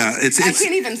here. Yeah, I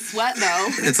can't even sweat though.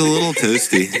 It's a little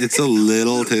toasty.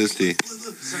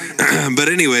 But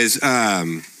anyways,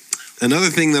 another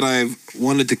thing that I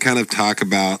wanted to kind of talk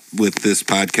about with this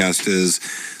podcast is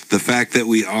the fact that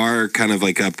we are kind of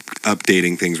like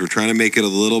updating things. We're trying to make it a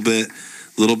little bit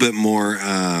more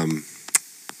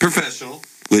professional,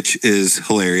 which is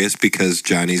hilarious because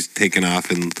Johnny's taking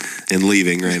off and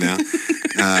leaving right now.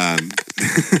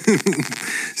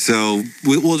 So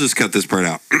we'll just cut this part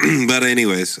out. But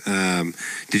anyways,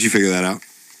 did you figure that out?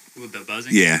 With the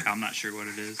buzzing? Yeah. I'm not sure what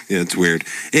it is. Yeah, it's weird.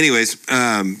 Anyways,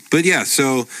 but yeah,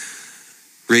 so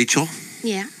Rachel.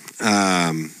 Yeah.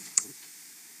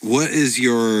 What was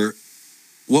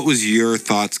your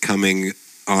thoughts coming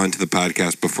onto the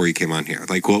podcast before you came on here?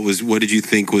 Like, what did you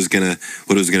think what it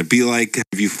was gonna be like?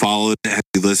 Have you followed it? Have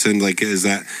you listened? Like, is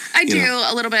that? I do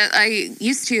a little bit. I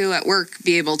used to at work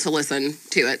be able to listen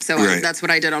to it, so right. That's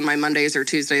what I did on my Mondays or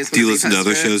Tuesdays. Do you listen to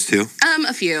other shows too?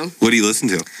 A few. What do you listen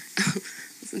to?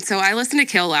 So I listen to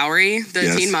Kale Lowry,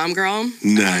 the Teen Mom Girl.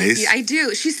 Nice. I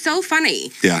do. She's so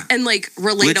funny. Yeah. And like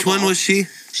relatable. Which one was she?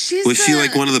 She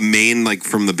like one of the main, like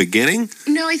from the beginning?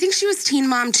 No, I think she was Teen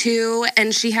Mom 2,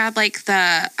 and she had like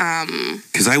the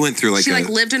because I went through she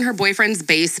lived in her boyfriend's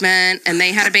basement, and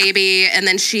they had a baby, and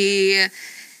then she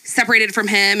separated from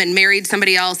him and married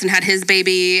somebody else and had his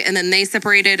baby, and then they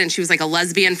separated, and she was like a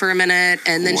lesbian for a minute,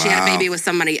 and then she had a baby with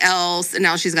somebody else, and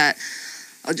now she's got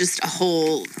just a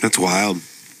whole. That's wild.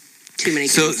 Too many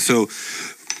kids. So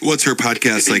what's her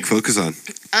podcast like focus on?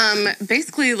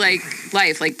 Basically like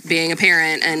life, like being a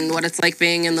parent and what it's like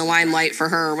being in the limelight for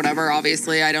her or whatever.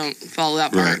 Obviously, I don't follow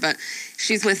that part, right. but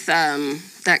She's with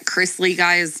that Chris Lee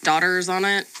guy's daughter's on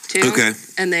it too. Okay.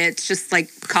 And it's just like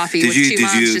coffee Did with you two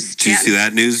moms just did you see chatting.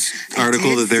 that news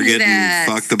article that they're see getting that.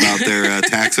 fucked about their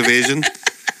tax evasion?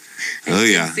 Oh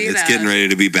did yeah, see it's that. getting ready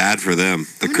to be bad for them.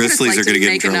 The I wonder what it's Chrisleys like are going to get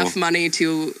in make trouble. enough money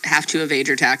to have to evade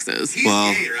your taxes. He's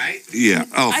Well, gay, right? Yeah.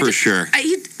 Oh, for just- sure.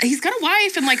 He's got a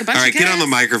wife and like a bunch All right, of kids. get on the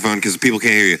microphone because people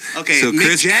can't hear you. Okay, So Mick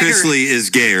Chris Jagger- Chrisley is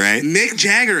gay, right? Mick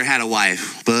Jagger had a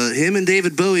wife, but him and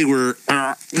David Bowie were, you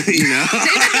know. David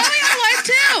Bowie had a wife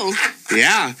too.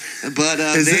 Yeah, but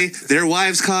their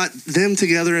wives caught them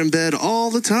together in bed all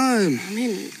the time. I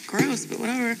mean, gross, but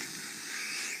whatever.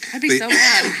 I'd be But- so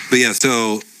mad. But yeah,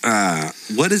 so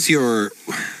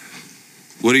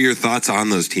what are your thoughts on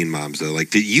those Teen Moms though? Like,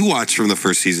 did you watch from the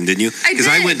first season? Didn't you? I Because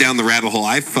I did. went down the rabbit hole.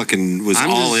 I fucking was I'm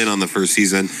all just- in on the first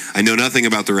season. I know nothing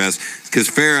about the rest because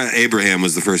Farrah Abraham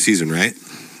was the first season, right?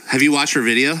 Have you watched her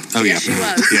video? Oh Yeah, she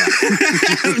was.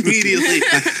 Yeah, Immediately.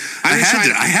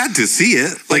 I had to see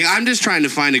it. Like, I'm just trying to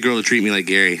find a girl to treat me like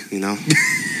Gary, you know?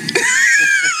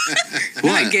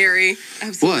 What? Not Gary.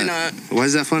 Absolutely not. Why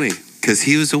is that funny? Because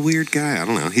he was a weird guy. I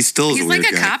don't know. He still is He's a weird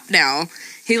like a guy. cop now.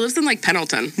 He lives in like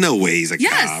Pendleton. No way he's a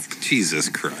Yes. cop. Jesus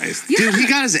Christ. Yeah. Dude, he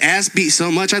got his ass beat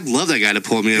so much, I'd love that guy to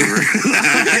pull me over.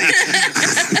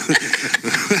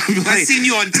 I seen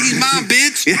you on Teen Mom,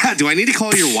 bitch. Yeah, do I need to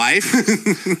call your wife?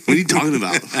 What are you talking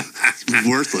about? It's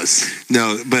worthless.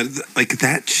 No, but like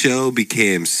that show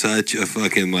became such a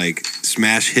fucking like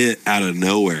smash hit out of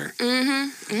nowhere.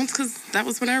 Mm-hmm. Well, it's because that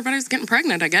was when everybody was getting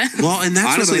pregnant, I guess. Well, and that's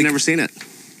Honestly, what, like, never seen it.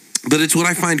 but it's what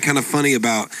I find kind of funny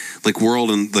about like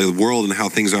the world and how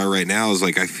things are right now is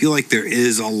like I feel like there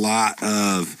is a lot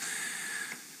of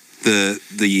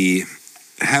the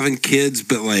having kids,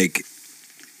 but like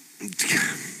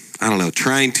I don't know,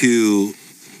 trying to.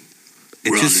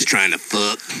 We're all just trying to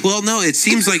fuck. Well, no, it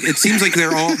seems like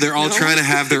they're all No. trying to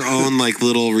have their own like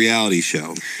little reality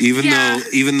show, even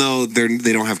though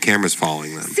they don't have cameras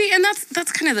following them. See, and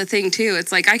that's kind of the thing too.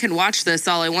 It's like I can watch this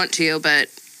all I want to, but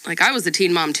like I was a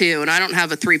teen mom too, and I don't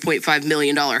have a $3.5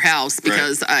 million house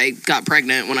because I got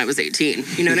pregnant when I was 18.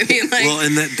 You know what I mean? Like, Well,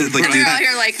 and that like and you're out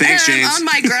here like, Thanks, I'm James. on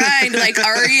my grind. Like,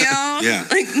 are you? Yeah.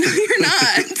 Like, no, you're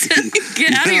not.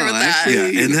 Get out of here with No, that.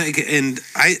 actually- yeah, and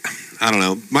I don't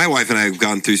know. My wife and I have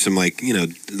gone through some like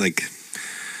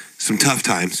some tough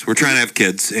times. We're trying to have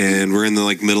kids, and we're in the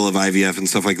like middle of IVF and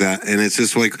stuff like that. And it's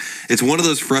just like it's one of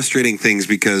those frustrating things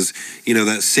because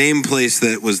that same place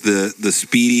that was the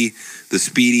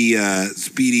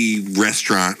speedy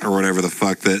restaurant or whatever the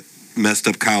fuck that messed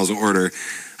up Kyle's order.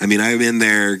 I mean, I'm in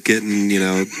there getting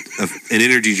an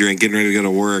energy drink, getting ready to go to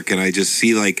work, and I just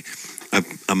see like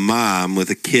a mom with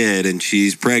a kid, and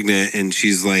she's pregnant, and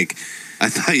she's like. I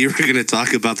thought you were going to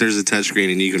talk about there's a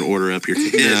touchscreen and you can order up your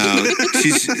kid. No,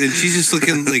 she's just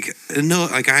looking like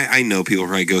I know people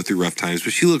probably go through rough times,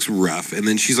 but she looks rough. And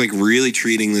then she's like really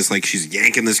treating this like she's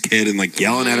yanking this kid and like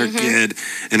yelling at her kid,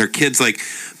 and her kid's like,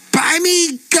 "Buy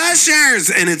me Gushers!"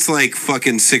 And it's like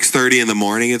fucking 6:30 in the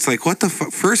morning. It's like, what the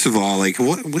fuck? First of all, like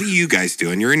what are you guys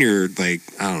doing? You're in your like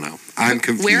I don't know. I'm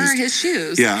confused. Where are his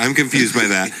shoes? Yeah, I'm confused by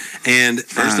that. And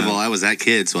First of all, I was that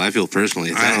kid, so I feel personally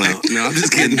attacked. I don't know. No, I'm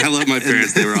just kidding. I love my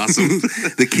parents. They were awesome.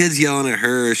 the kid's yelling at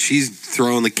her, she's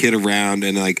throwing the kid around,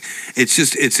 and like it's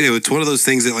one of those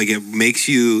things that like it makes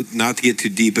you, not to get too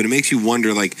deep, but it makes you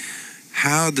wonder like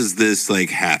how does this like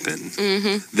happen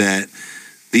that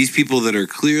these people that are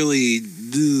clearly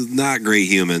not great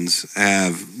humans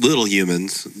have little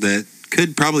humans that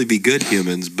could probably be good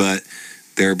humans, but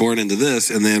they're born into this.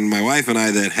 And then my wife and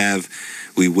I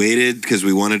we waited because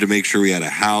we wanted to make sure we had a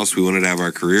house. We wanted to have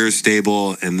our careers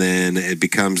stable, and then it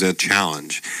becomes a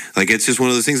challenge. Like it's just one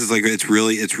of those things. It's like it's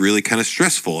really kind of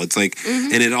stressful. It's like,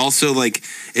 and it also like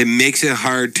it makes it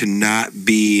hard to not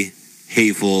be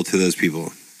hateful to those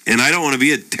people. And I don't want to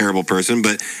be a terrible person,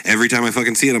 but every time I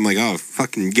fucking see it, I'm like, oh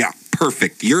fucking yeah,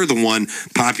 perfect. You're the one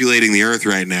populating the earth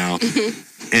right now.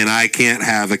 And I can't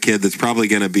have a kid that's probably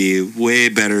going to be way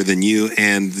better than you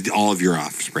and all of your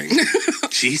offspring.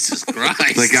 Jesus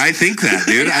Christ. Like, I think that,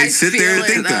 dude. I sit there and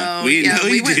feel think it, that. though. We know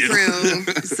we you went do.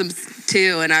 through some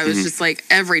too, and I was just like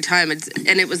every time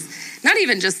it was not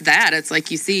even just that. It's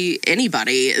like you see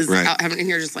anybody is Right. out having, and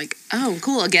you're just like, oh,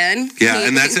 cool again. Yeah,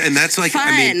 and that's like, fun.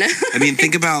 I mean,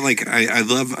 think about like I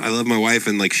love my wife,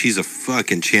 and like she's a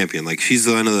fucking champion. Like she's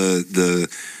one of the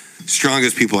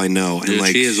strongest people I know, and Dude,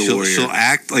 like she is a warrior. she'll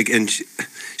act like, and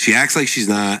she acts like she's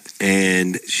not,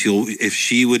 and if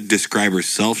she would describe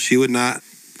herself, she would not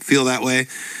feel that way.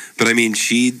 But I mean,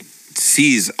 she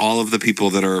sees all of the people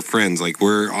that are friends. Like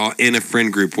we're all in a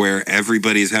friend group where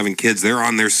everybody's having kids. They're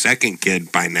on their second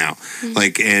kid by now.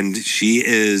 Like, and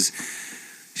she's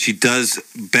she does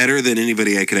better than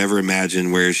anybody I could ever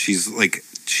imagine, where she's like,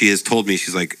 she has told me,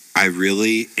 she's like, I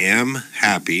really am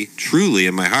happy, truly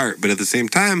in my heart, but at the same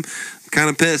time, I'm kind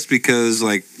of pissed because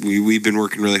like we've been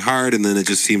working really hard and then it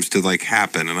just seems to like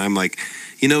happen. And I'm like,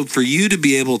 you know, for you to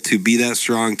be able to be that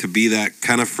strong, to be that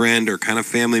kind of friend or kind of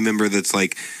family member that's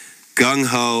like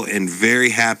gung-ho and very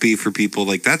happy for people,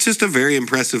 like that's just a very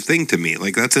impressive thing to me.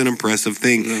 Like that's an impressive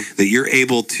thing that you're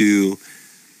able to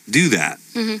do that.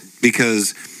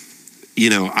 Because, you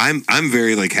know, I'm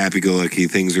very like happy-go-lucky.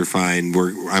 Things are fine.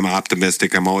 I'm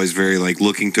optimistic. I'm always very like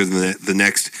looking to the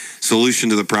next solution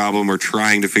to the problem or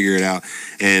trying to figure it out.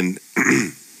 And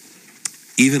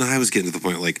even I was getting to the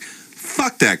point like,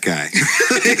 fuck that guy.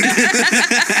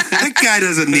 That guy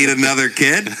doesn't need another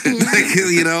kid. Like,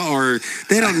 you know, or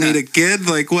they don't need a kid.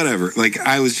 Like, whatever. Like,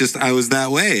 I was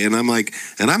that way. And I'm like,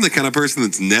 and I'm the kind of person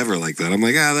that's never like that. I'm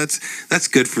like, that's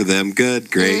good for them. Good,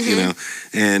 great, you know.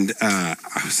 And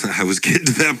I was getting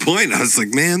to that point. I was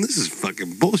like, man, this is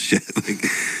fucking bullshit. Like,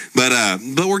 but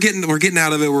we're getting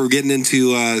out of it. We're getting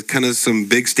into kind of some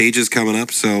big stages coming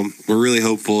up. So we're really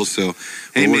hopeful. So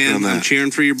hey man, I'm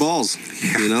cheering for your balls.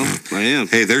 You know, I am.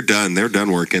 Hey, they're done. They're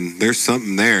done working. There's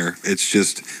something there. It's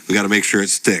just we got to make sure it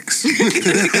sticks.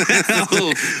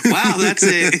 Oh, wow, that's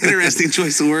an interesting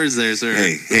choice of words there, sir.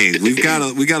 Hey, we got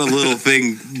a little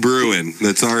thing brewing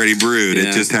that's already brewed. Yeah.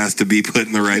 It just has to be put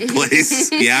in the right place.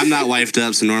 Yeah, I'm not wifed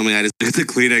up, so normally I just look at the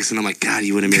Kleenex and I'm like, God,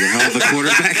 you would have made a hell of a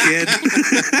quarterback kid.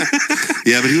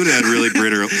 Yeah, but he would have had really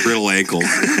brittle ankles.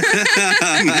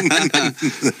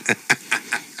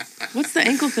 What's the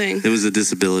ankle thing? It was a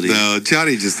disability. No,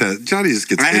 Johnny just gets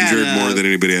injured more than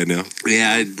anybody I know.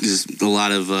 Yeah, just a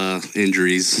lot of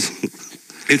injuries.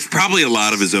 It's probably a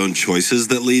lot of his own choices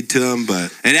that lead to him,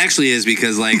 but it actually is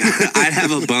because like I'd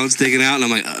have a bone sticking out, and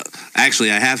I'm like,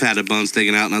 actually, I have had a bone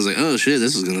sticking out, and I was like, oh shit,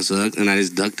 this is gonna suck, and I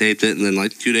just duct taped it, and then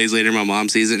like 2 days later, my mom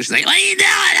sees it, and she's like, what are you doing?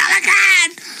 Oh my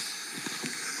God!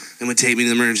 And would take me to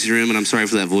the emergency room, and I'm sorry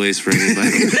for that voice for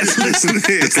anybody that's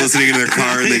listening in their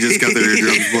car and they just got their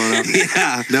eardrums blown out.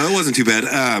 Yeah. No, it wasn't too bad.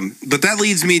 But that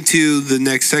leads me to the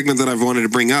next segment that I've wanted to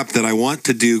bring up that I want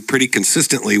to do pretty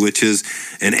consistently, which is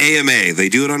an AMA. They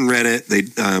do it on Reddit.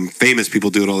 Famous people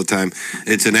do it all the time.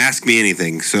 It's an Ask Me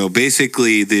Anything. So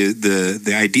basically,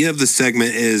 the idea of the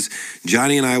segment is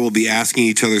Johnny and I will be asking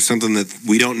each other something that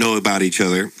we don't know about each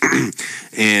other.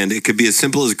 And it could be as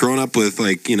simple as growing up with,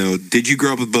 like, you know, did you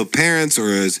grow up with both parents, or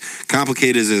as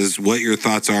complicated as what your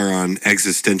thoughts are on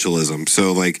existentialism.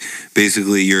 So, like,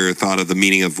 basically your thought of the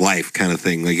meaning of life kind of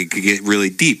thing. Like, it could get really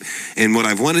deep. And what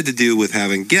I've wanted to do with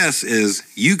having guests is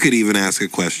you could even ask a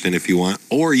question if you want,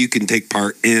 or you can take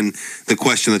part in the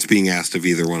question that's being asked of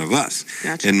either one of us.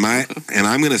 Gotcha. And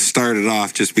I'm going to start it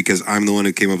off just because I'm the one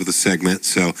who came up with the segment.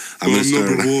 So I'm going to start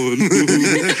it.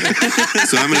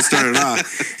 So I'm going to start it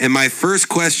off. And my first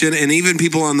question, and even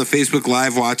people on the Facebook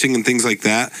Live watching and things like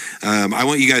that, I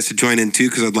want you guys to join in too,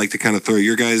 because I'd like to kind of throw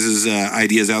your guys'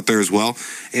 ideas out there as well.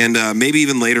 And maybe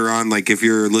even later on, like if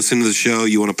you're listening to the show,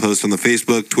 you want to post on the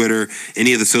Facebook, Twitter,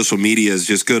 any of the social medias,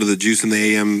 just go to the Juice in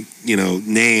the AM, you know,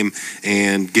 name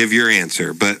and give your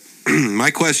answer. But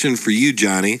my question for you,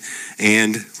 Johnny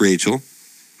and Rachel,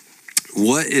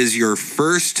 what is your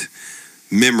first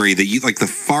memory that you, like the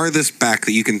farthest back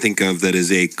that you can think of that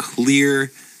is a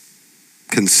clear,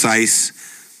 concise,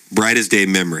 bright as day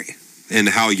memory? And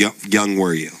how young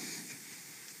were you?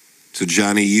 So,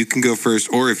 Johnny, you can go first,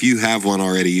 or if you have one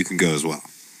already, you can go as well.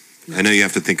 I know you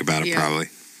have to think about it, probably.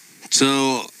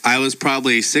 So, I was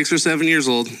probably 6 or 7 years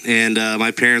old, and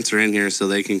my parents are in here, so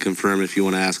they can confirm if you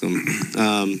want to ask them.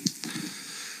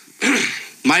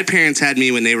 My parents had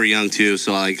me when they were young, too,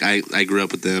 so I grew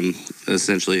up with them,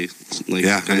 essentially. Like,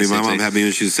 yeah, I mean, my mom had me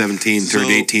when she was 17, turned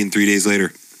 18 3 days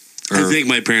later. I think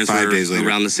my parents were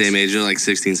around the same age, like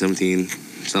 16, 17,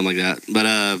 something like that. But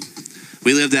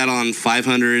we lived out on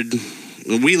 500.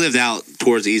 We lived out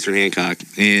towards Eastern Hancock.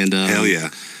 And hell yeah.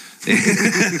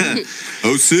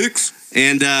 06?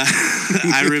 And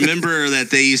I remember that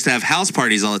they used to have house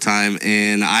parties all the time.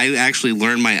 And I actually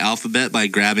learned my alphabet by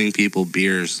grabbing people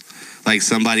beers. Like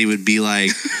somebody would be like,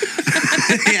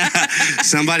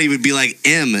 somebody would be like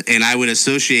M, and I would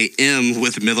associate M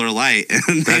with Miller Lite.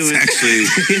 And That's actually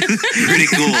pretty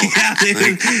cool. Yeah,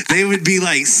 they would be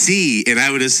like C, and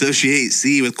I would associate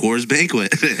C with Coors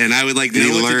Banquet, and I would like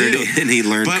know what to do. And he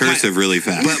learned cursive really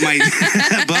fast.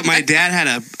 But my dad had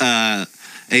a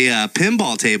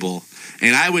pinball table.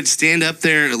 And I would stand up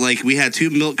there, like we had 2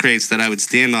 milk crates that I would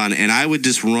stand on, and I would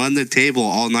just run the table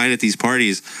all night at these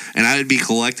parties, and I would be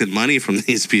collecting money from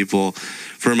these people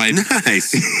for my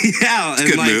nice. Yeah, it's a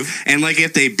good move. And like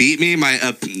if they beat me,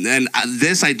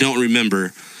 this I don't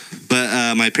remember,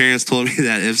 But my parents told me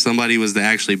that if somebody was to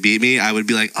actually beat me, I would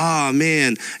be like, oh,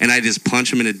 man. And I just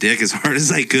punch him in the dick as hard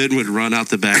as I could and would run out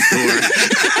the back door.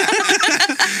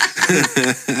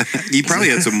 You probably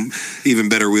had some even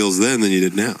better wheels then than you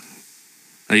did now.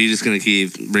 Are you just going to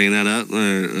keep bringing that up?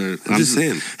 I'm just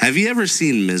saying. Have you ever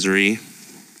seen Misery?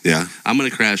 Yeah. I'm going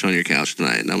to crash on your couch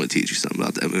tonight, and I'm going to teach you something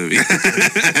about that movie.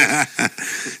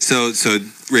 So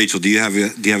Rachel, do you have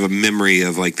a memory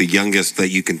of like the youngest that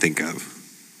you can think of?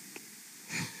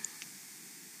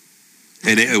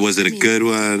 And was it a good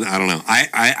one? I don't know.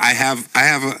 I have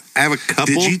a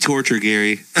couple. Did you torture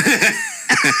Gary?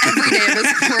 Every day of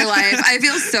his poor life. I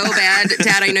feel so bad.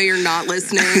 Dad, I know you're not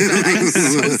listening, but I'm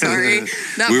so sorry.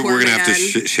 We're going to have to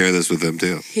share this with them,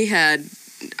 too. He had,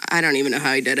 I don't even know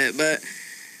how he did it, but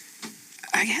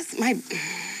I guess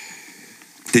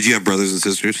Did you have brothers and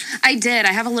sisters? I did.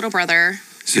 I have a little brother.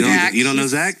 So you don't know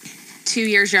Zach? 2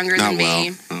 years younger than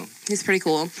me. Oh. He's pretty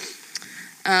cool.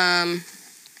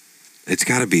 It's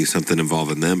got to be something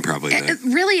involving them, probably.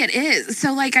 Really, it is.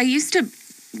 So, like, I used to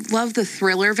love the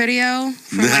Thriller video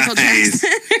from Michael Jackson,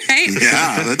 right?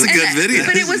 Yeah, that's a good video.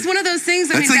 But it was one of those things.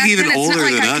 That's like even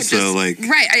older than us, though. Like,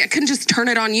 right, I couldn't just turn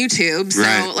it on YouTube,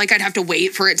 so like I'd have to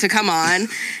wait for it to come on.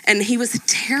 And he was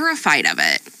terrified of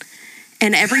it.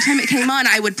 And every time it came on,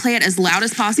 I would play it as loud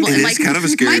as possible. It and is like kind of a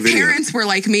scary video. My parents were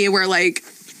like me, were like,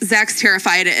 Zach's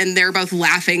terrified, and they're both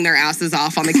laughing their asses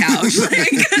off on the couch. Like,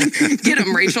 get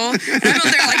him, Rachel. And I'm out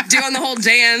there, like, doing the whole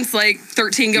dance, like,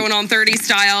 13 going on 30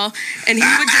 style. And he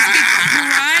would just be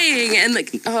crying. And,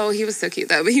 like, oh, he was so cute,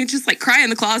 though. But he would just, like, cry in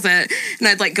the closet. And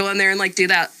I'd, like, go in there and, like, do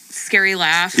that scary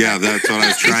laugh. Yeah, that's what I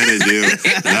was trying to do.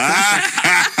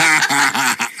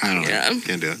 I don't know.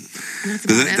 Can't do it. That's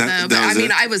about it, though. But, I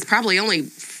mean, I was probably only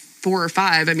 4 or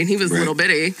 5. I mean, he was little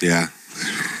bitty. Yeah.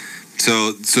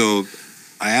 So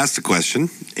I asked a question,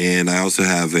 and I also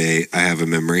have a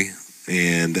memory,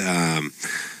 and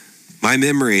my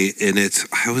memory, and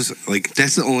I was like,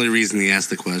 that's the only reason he asked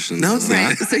the question. No, it's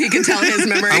not. So he can tell his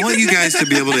memory. I want you guys to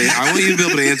be able to. I want you to be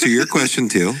able to answer your question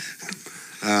too.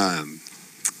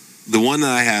 The one that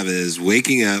I have is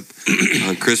waking up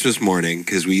on Christmas morning,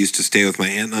 because we used to stay with my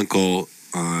aunt and uncle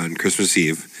on Christmas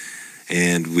Eve.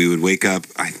 And we would wake up.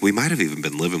 We might have even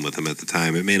been living with him at the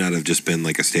time. It may not have just been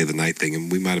like a stay of the night thing,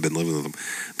 and we might have been living with him.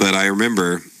 But I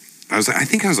remember, I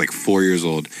think I was like 4 years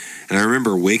old, and I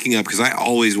remember waking up because I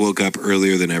always woke up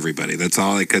earlier than everybody.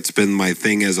 That's been my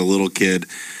thing as a little kid.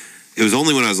 It was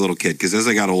only when I was a little kid, because as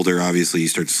I got older, obviously you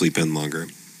start to sleep in longer.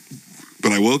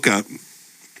 But I woke up,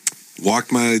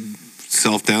 walked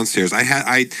myself downstairs.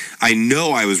 I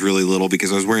know I was really little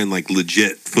because I was wearing like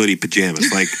legit footy pajamas.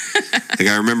 Like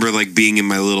I remember like being in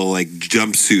my little like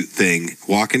jumpsuit thing,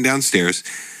 walking downstairs,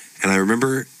 and I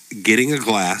remember getting a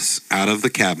glass out of the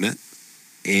cabinet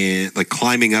and like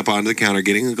climbing up onto the counter,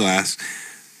 getting a glass,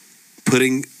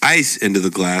 putting ice into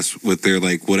the glass with their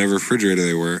like whatever refrigerator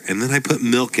they were, and then I put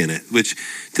milk in it, which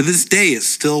to this day it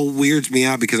still weirds me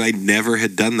out because I never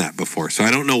had done that before. So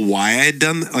I don't know why I had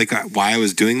done why I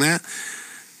was doing that,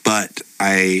 but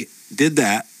I did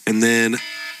that, and then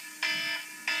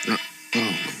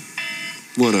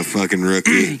what a fucking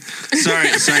rookie. Sorry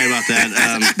about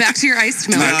that. Back to your iced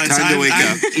milk. Time to wake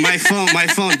up. My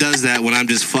phone does that when I'm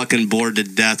just fucking bored to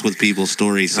death with people's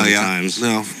stories sometimes. Oh,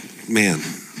 yeah? No, man.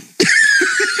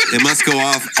 It must go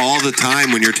off all the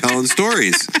time when you're telling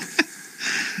stories.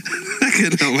 I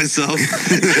couldn't help myself.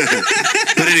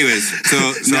 But anyways, so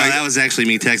that was actually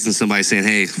me texting somebody saying,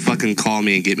 "Hey, fucking call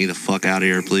me and get me the fuck out of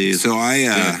here, please." So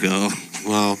go.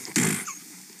 Well,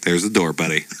 there's the door,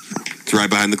 buddy. It's right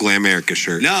behind the Glamerica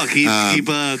shirt. No, keep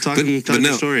talking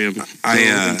your story.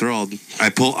 I'm enthralled. I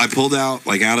pulled out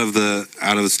of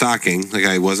the stocking, like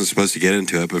I wasn't supposed to get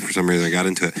into it, but for some reason I got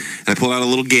into it. And I pulled out a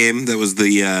little game that was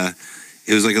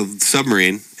it was like a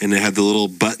submarine, and it had the little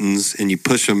buttons, and you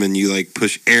push them, and you like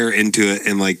push air into it,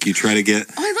 and like you try to get.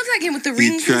 Oh, I love that game with the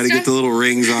rings. You try to get the little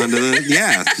rings onto the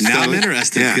Now I'm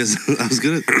interested because I was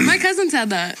good at. My cousins had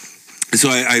that. So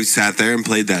I sat there and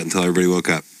played that until everybody woke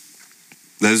up.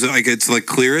 That is it's like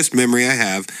clearest memory I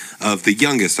have of the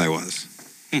youngest I was.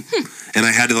 And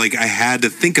I had to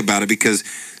think about it because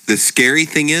the scary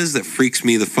thing is that freaks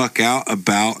me the fuck out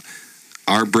about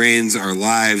our brains, our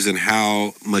lives, and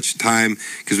how much time,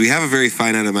 because we have a very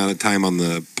finite amount of time on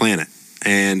the planet.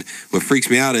 And what freaks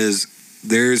me out is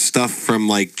there's stuff from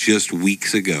like just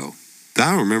weeks ago that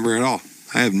I don't remember at all.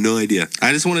 I have no idea.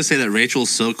 I just want to say that Rachel's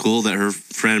so cool that her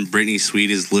friend Brittany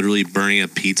Sweet is literally burning a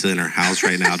pizza in her house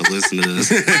right now to listen to this.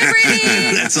 Hi,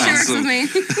 Brittany. That's She works awesome.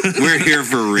 with me. We're here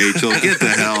for Rachel. Get the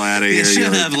hell out of here.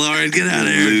 Shut you up, Lauren. Get out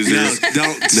of here. losers. No,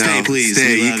 don't stay, please.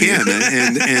 Stay. We You love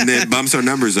can, and it bumps our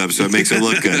numbers up, so it makes it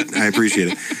look good. I appreciate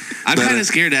it. I'm But, kind of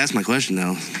scared to ask my question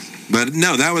now. But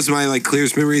no, that was my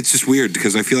clearest memory. It's just weird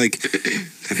because I feel like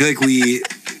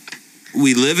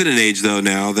we live in an age though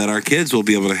now that our kids will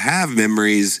be able to have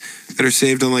memories that are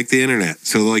saved on the internet.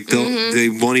 So they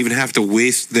won't even have to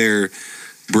waste their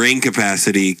brain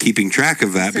capacity keeping track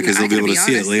of that because they'll be able to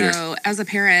see it later. So, as a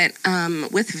parent,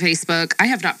 with Facebook, I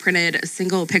have not printed a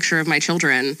single picture of my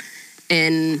children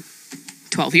in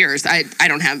 12 years. I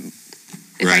don't have.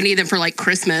 If I Right. need them for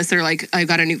Christmas or I've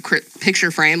got a new picture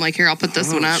frame, here I'll put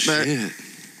this one up, but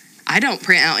I don't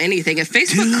print out anything. If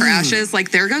Facebook crashes,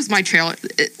 there goes my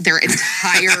their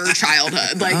entire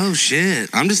childhood. Oh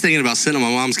shit! I'm just thinking about sitting on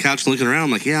my mom's couch looking around.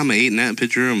 I'm like, yeah, I'm 8 in that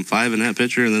picture, I'm 5 in that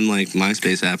picture, and then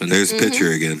MySpace happened. There's a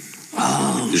picture again.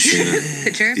 Oh Just shit!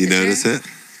 picture. You notice it?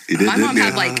 You did, My mom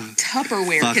didn't had you?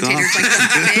 Tupperware Fuck containers, off.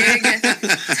 the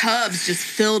big tubs just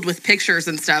filled with pictures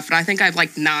and stuff. And I think I have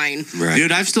 9. Right.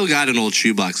 Dude, I've still got an old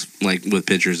shoebox with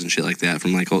pictures and shit like that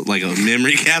from like a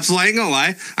memory capsule. I ain't gonna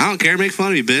lie, I don't care. Make fun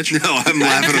of me, bitch. No, I'm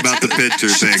laughing about the picture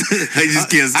thing. I just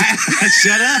can't.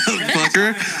 Shut up,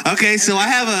 fucker. Okay, so I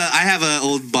have a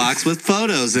old box with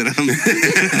photos in them.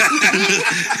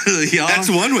 Y'all, That's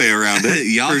one way around it.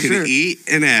 y'all for can sure. eat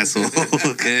an asshole.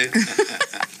 Okay.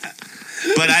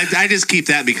 But I just keep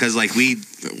that because we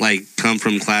come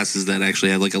from classes that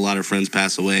actually had a lot of friends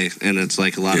pass away, and it's a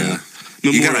lot Yeah. of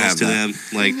You gotta memorials have to that.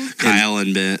 them, Kyle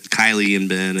and Ben, Kylie and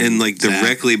Ben, And Zach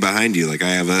directly behind you, I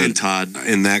have and Todd.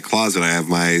 in that closet. I have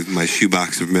my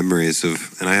shoebox of memories and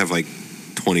I have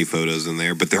 20 photos in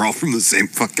there, but they're all from the same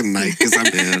fucking night because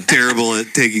I'm terrible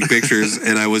at taking pictures,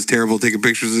 and I was terrible at taking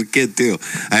pictures as a kid too.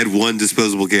 I had one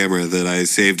disposable camera that I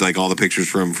saved all the pictures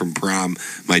from prom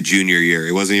my junior year.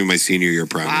 It wasn't even my senior year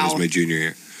prom; it was Wow. my junior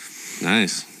year.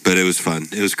 Nice. But it was fun.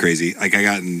 It was crazy. I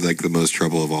got in the most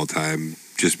trouble of all time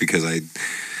just because I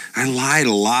lied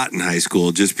a lot in high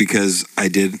school just because I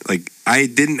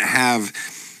didn't have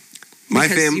my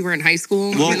Because family. you were in high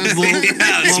school. Well, you know?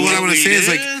 what I want to say is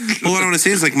what I want to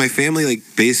say is my family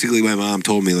basically my mom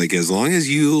told me as long as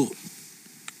you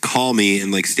call me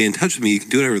and stay in touch with me, you can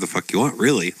do whatever the fuck you want,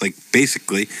 really,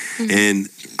 basically. Mm-hmm. And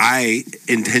I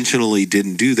intentionally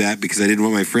didn't do that because I didn't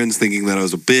want my friends thinking that I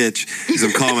was a bitch because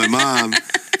I'm calling my mom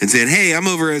and saying, hey, I'm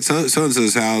over at so and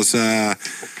so's house.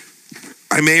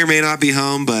 I may or may not be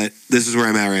home, but this is where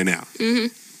I'm at right now. Mm-hmm.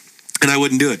 And I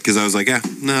wouldn't do it because I was like,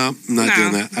 no, I'm not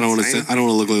doing that. I don't want to. I don't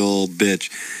want to look like a little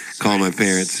bitch. Call my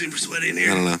parents. Super sweaty in I here.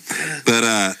 don't know. But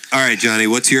all right, Johnny,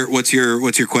 what's your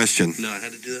question? No, I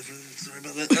had to do that. Sorry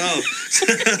about that. Oh,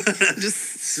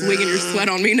 Just swinging your sweat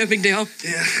on me, no big deal.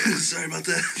 yeah. Sorry about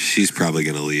that. She's probably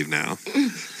gonna leave now,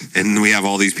 and we have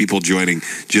all these people joining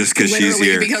just because she's Literally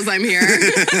here. because I'm here.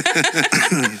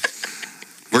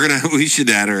 We should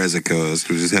add her as a co-host.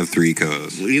 We'll just have 3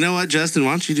 co-hosts. Well, you know what, Justin?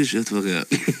 Why don't you just shut the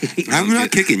fuck up? I'm not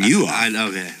kicking you off.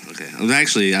 Okay.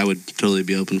 Actually, I would totally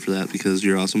be open for that because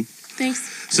you're awesome.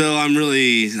 Thanks. So I'm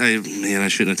really, I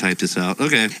shouldn't have typed this out.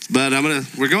 Okay, but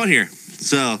we're going here.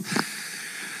 So,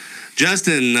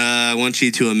 Justin wants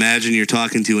you to imagine you're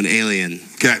talking to an alien.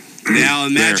 Okay. Now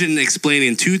imagine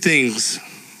explaining 2 things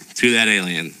to that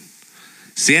alien: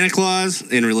 Santa Claus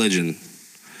and religion.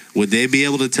 Would they be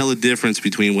able to tell the difference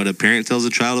between what a parent tells a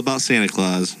child about Santa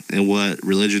Claus and what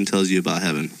religion tells you about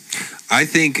heaven? I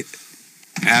think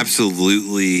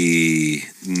absolutely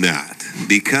not,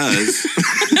 because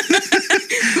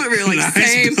We were Nice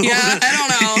same. build. Yeah, I don't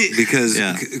know.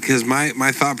 because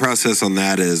my thought process on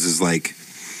that is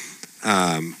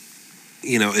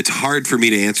it's hard for me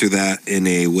to answer that in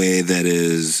a way that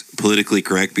is politically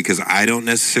correct because I don't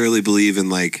necessarily believe in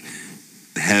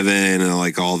heaven and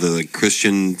all the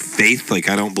Christian faith.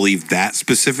 I don't believe that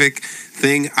specific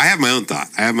thing. I have my own thought.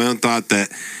 I have my own thought that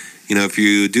if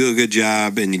you do a good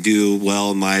job and you do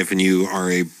well in life and you are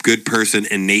a good person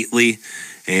innately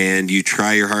and you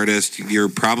try your hardest, you're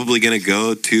probably going to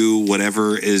go to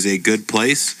whatever is a good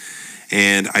place.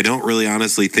 And I don't really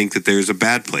honestly think that there's a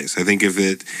bad place. I think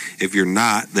if you're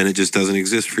not, then it just doesn't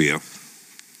exist for you.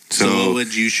 So what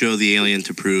would you show the alien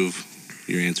to prove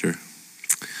your answer?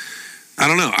 I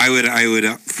don't know. I would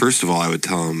first of all, I would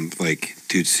tell him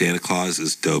dude, Santa Claus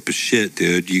is dope as shit,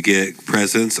 dude. You get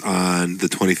presents on the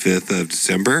 25th of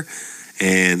December,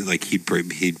 and like he'd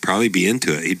probably be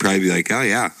into it. He'd probably be like, oh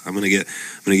yeah, I'm gonna get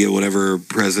whatever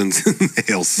presents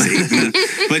hail Satan.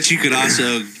 But you could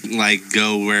also like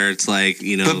go where it's like,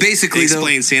 but basically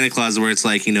explain Santa Claus where it's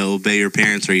like, obey your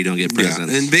parents or you don't get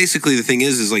presents. Yeah. And basically the thing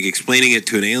is like explaining it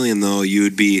to an alien though, you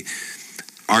would be.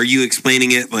 Are you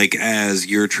explaining it like as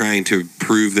you're trying to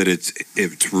prove that it's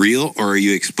real, or are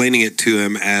you explaining it to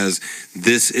him as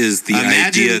this is the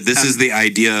idea? This is the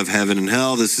idea of heaven and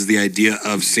hell. This is the idea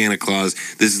of Santa Claus.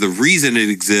 This is the reason it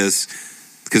exists.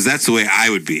 Because that's the way I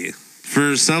would be.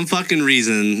 For some fucking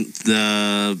reason,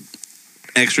 the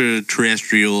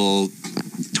extraterrestrial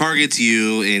targets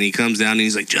you, and he comes down and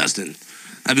he's like, Justin,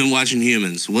 I've been watching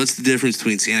Humans. What's the difference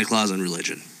between Santa Claus and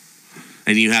religion?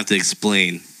 And you have to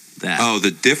explain that. Oh, the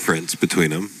difference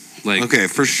between them. Like, okay,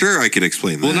 for sure I can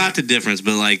explain that. Well, not the difference,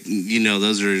 but like,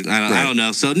 those are, I don't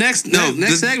know. So next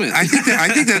segment. I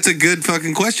think that's a good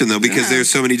fucking question though, because there's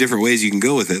so many different ways you can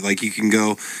go with it. Like you can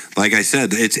go, like I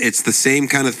said, it's the same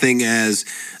kind of thing as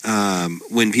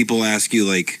when people ask you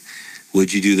like,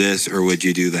 would you do this or would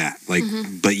you do that? Like,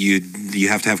 but you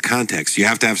have to have context. You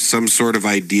have to have some sort of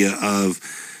idea of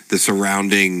the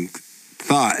surrounding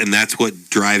thought, and that's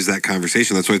what drives that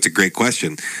conversation. That's why it's a great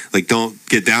question. Like, don't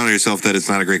get down on yourself that it's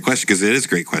not a great question, because it is a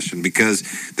great question, because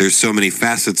there's so many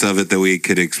facets of it that we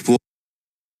could explore,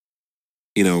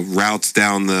 routes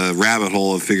down the rabbit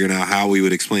hole of figuring out how we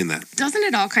would explain that. Doesn't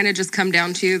it all kind of just come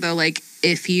down to, though, like,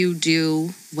 if you do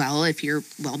well, if you're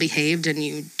well behaved and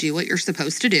you do what you're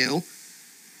supposed to do,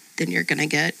 then you're going to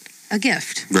get a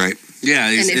gift. Right. Yeah,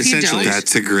 and if you don't,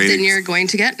 that's a great. Then you're going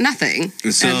to get nothing.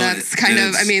 So, and that's kind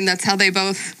of, that's how they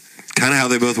both. Kind of how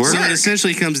they both work. So it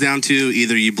essentially comes down to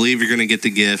either you believe you're going to get the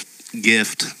gift.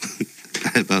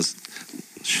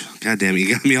 God damn it,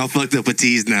 you got me all fucked up with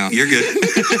T's now. You're good.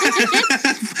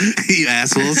 You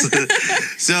assholes.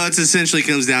 So it essentially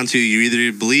comes down to you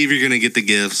either believe you're going to get the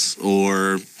gifts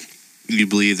or you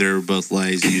believe they're both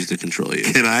lies used to control you.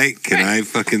 Can I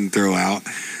fucking throw out?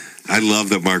 I love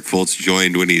that Mark Foltz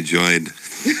joined when he joined.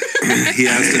 He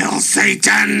asked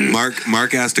Satan.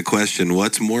 Mark asked a question: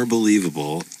 what's more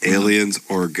believable, aliens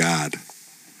or God?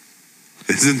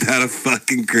 Isn't that a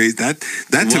fucking crazy? That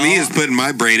to me is putting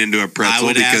my brain into a pretzel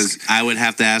I would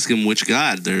have to ask him which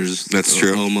God. That's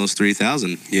true. Almost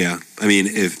 3,000. Yeah, I mean,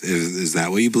 is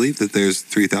that what you believe, that there's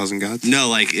 3,000 gods? No,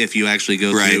 like if you actually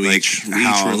go through each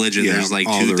religion, there's like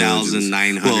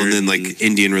 2,900. Well, and then like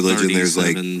Indian religion, there's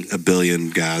like a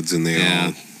billion gods, and they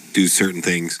all do certain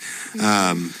things.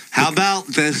 How about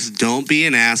this? Don't be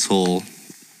an asshole.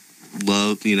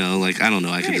 Love, I don't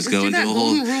know. I could just go into a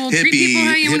whole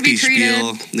hippie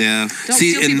spiel. Yeah. Don't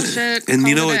steal people's shit. And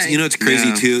you know what's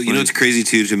crazy too. You know what's crazy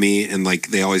too to me. And like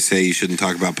they always say, you shouldn't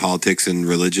talk about politics and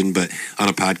religion, but on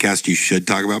a podcast, you should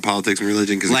talk about politics and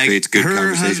religion because it creates good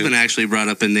conversation. Her husband actually brought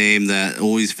up a name that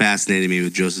always fascinated me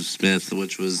with Joseph Smith,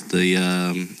 which was the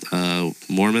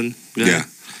Mormon guy. Yeah.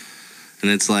 And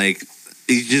it's like,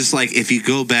 just like if you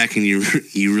go back and you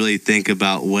really think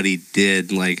about what he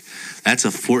did, like that's a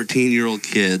 14-year-old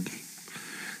kid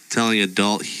telling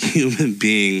adult human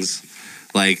beings,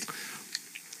 like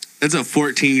that's a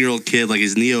 14-year-old kid, like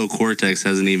his neocortex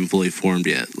hasn't even fully formed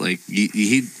yet. Like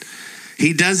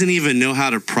he doesn't even know how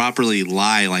to properly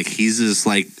lie. Like he's just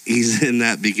like he's in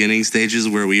that beginning stages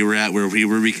where we were at, where we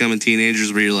were becoming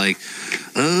teenagers, where you're like,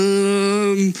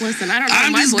 listen, I don't know.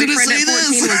 I'm my just boyfriend gonna say at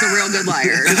 14 this. was a real good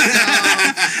liar.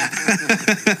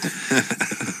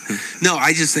 No,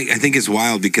 I think it's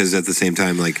wild because at the same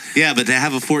time, like, yeah, but to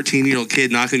have a 14-year-old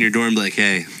kid knock on your door and be like,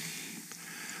 hey,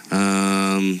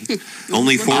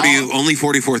 only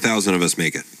 44,000 of us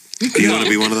make it. Do you want to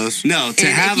be one of those? No,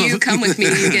 if you come with me,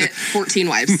 you get 14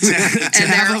 wives,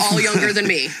 and they're all younger than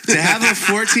me. To have a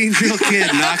 14-year-old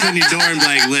kid knock on your door and be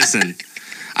like, listen,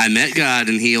 I met God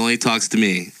and he only talks to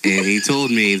me, and he told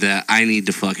me that I need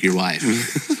to fuck your wife.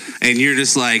 And you're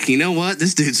just like, you know what?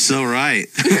 This dude's so right.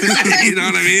 You know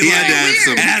what I mean? He had to have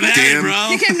some damn, bro.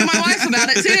 He came to my wife about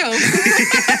it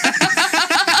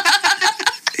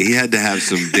too. He had to have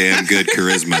some damn good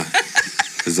charisma,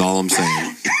 is all I'm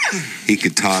saying. He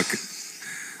could talk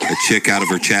a chick out of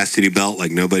her chastity belt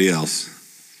like nobody else.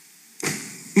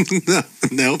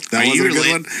 Nope, that wasn't a good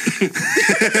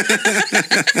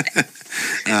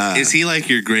one. Is he like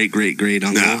your great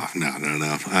uncle? No.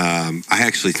 I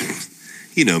actually,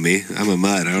 you know me, I'm a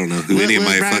mutt. I don't know who any of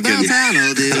my fucking.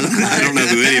 I don't know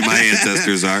who any of my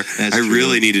ancestors are. That's I true.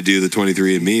 really need to do the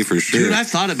 23andMe for sure. Dude, I've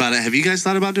thought about it. Have you guys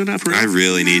thought about doing that for real? I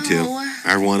really need to. No.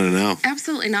 I want to know.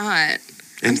 Absolutely not.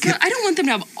 And I don't want them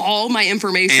to have all my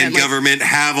information. And government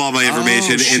have all my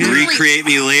information and recreate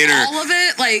me later. All of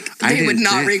it, they would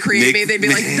not recreate me. They'd be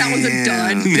like, that was a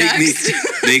dud. Next.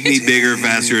 Make me bigger,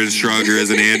 faster, and stronger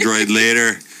as an android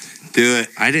later. Do it.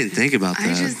 I didn't think about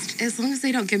that. As long as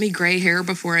they don't give me gray hair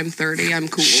before I'm 30, I'm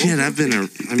cool. Shit, I've been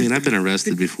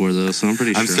arrested before though, so I'm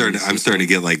pretty sure. I'm starting to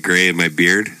get gray in my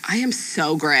beard. I am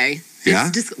so gray. Yeah?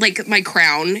 It's just my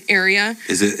crown area.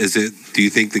 Is it? Do you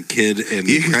think the kid and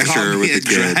the pressure with the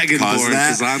kid caused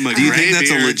that? Do you think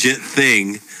that's a legit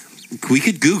thing? We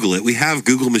could Google it. We have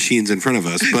Google machines in front of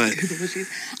us, but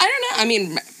I don't know. I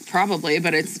mean, probably,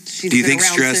 but she's do you been think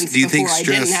around stress? since Do you before think I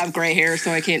stress? didn't have gray hair,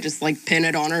 so I can't just pin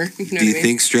it on her. You know do you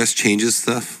think stress changes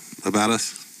stuff about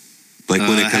us? When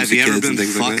it comes to kids and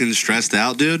things like that? Have you ever been fucking stressed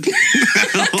out, dude?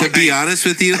 To be honest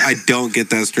with you, I don't get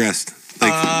that stressed.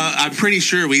 I'm pretty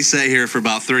sure we sat here for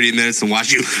about 30 minutes and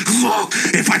watched you.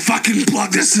 If I fucking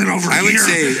plug this in over I would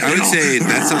say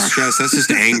that's not stress. That's just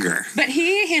anger. But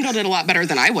he handled it a lot better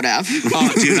than I would have.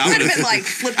 Oh, dude, I would have been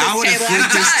flip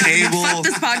this table. Fuck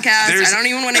this podcast. I don't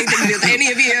even want anything to do with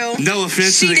any of you. No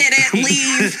offense. She did it.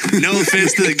 Leave. No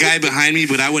offense to the guy behind me,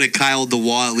 but I would have Kyled the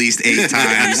wall at least 8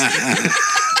 times.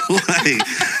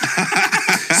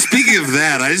 Speaking of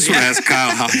that, I just want to ask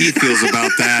Kyle how he feels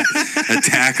about that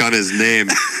attack on his name.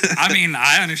 I mean,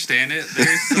 I understand it.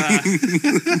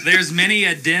 There's many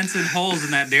dents and holes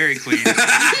in that Dairy Queen.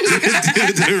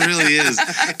 Dude, there really is.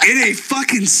 In a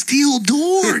fucking steel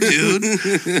door, dude.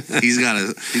 He's got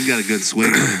a good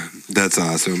swing. That's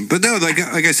awesome. But no, like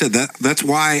I said, that's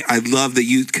why I love that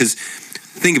you, because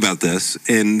think about this,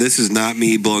 and this is not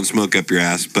me blowing smoke up your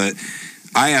ass, but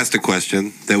I asked a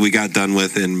question that we got done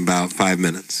with in about 5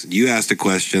 minutes. You asked a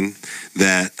question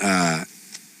that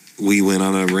we went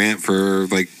on a rant for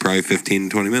probably 15,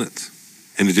 20 minutes.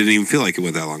 And it didn't even feel like it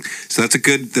went that long. So that's a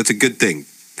good thing.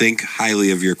 Think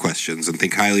highly of your questions and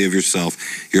think highly of yourself.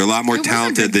 You're a lot more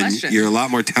talented than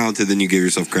you give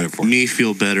yourself credit for. Me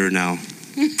feel better now.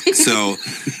 So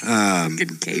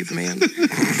good caveman.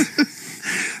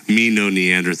 Me no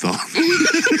Neanderthal.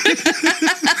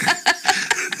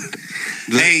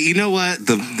 Hey, you know what?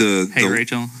 Hey,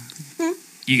 Rachel.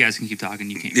 You guys can keep talking.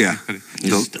 You can't. Yeah. Okay.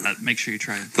 Just make sure you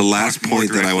try. The last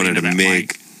point that I wanted to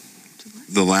make.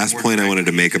 The last point I wanted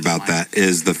to make about that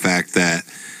is the fact that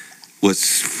what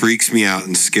freaks me out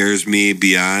and scares me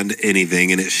beyond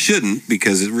anything, and it shouldn't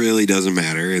because it really doesn't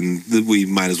matter, and we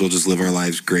might as well just live our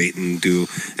lives great and do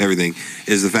everything,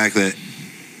 is the fact that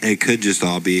it could just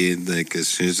all be as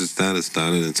soon as it's done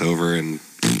and it's over. And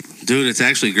dude, it's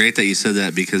actually great that you said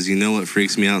that because you know what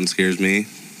freaks me out and scares me?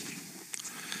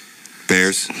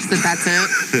 Bears. So that's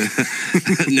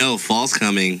it? No, fall's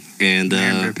coming. And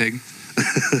Bear pig.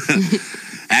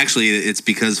 Actually, it's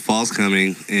because fall's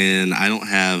coming and I don't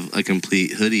have a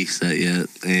complete hoodie set yet.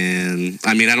 And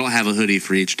I mean, I don't have a hoodie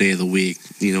for each day of the week.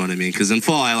 You know what I mean? Because in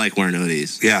fall, I like wearing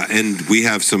hoodies. Yeah, and we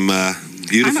have some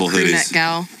beautiful I'm a hoodies. Neck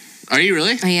gal. Are you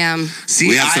really? I am. See,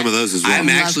 we have some of those as well. I'm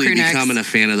actually becoming a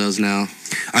fan of those now.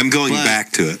 I'm going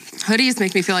back to it. Hoodies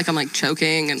make me feel like I'm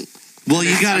choking and. Well,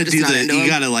 you gotta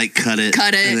cut it,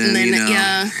 and then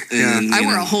yeah. And, I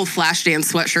wore a whole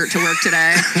Flashdance sweatshirt to work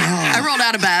today. I rolled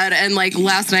out of bed and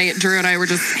last night, Drew and I were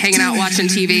just hanging out watching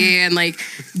TV and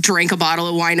drank a bottle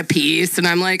of wine apiece, and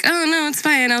I'm like, oh no, it's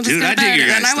fine, I'll just go to bed.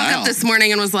 And I woke up this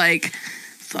morning and was like,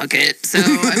 fuck it. So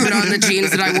I put on the jeans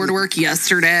that I wore to work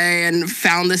yesterday and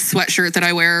found this sweatshirt that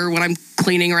I wear when I'm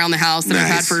cleaning around the house that I've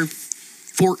had for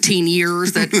 14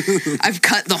 years that I've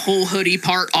cut the whole hoodie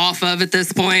part off of at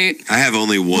this point. I have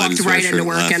only one Walked right into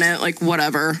work left. in it,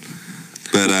 whatever.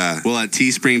 But well, at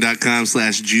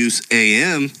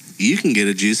teespring.com/juiceam, you can get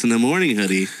a Juice in the Morning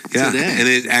hoodie today. And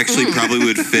it actually probably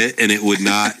would fit and it would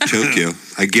not choke you.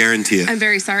 I guarantee it. I'm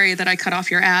very sorry that I cut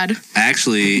off your ad.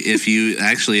 Actually, if you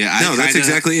that's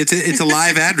exactly it's a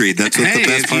live ad read. That's what the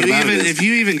best part about it is. If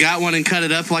you even got one and cut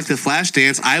it up like the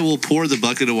Flashdance, I will pour the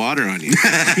bucket of water on you.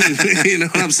 You know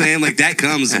what I'm saying? That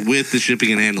comes with the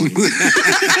shipping and handling.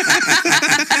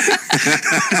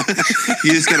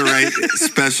 You just gotta write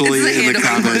specially in the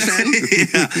comments.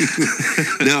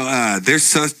 No, there's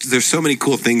so many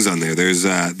cool things on there. There's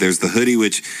the hoodie,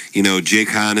 which Jake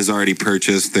Hahn has already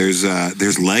purchased. There's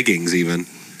leggings even.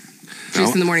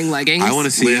 Juice in the Morning leggings. I want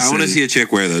to see a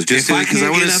chick wear those. Just because I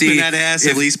want to see that ass,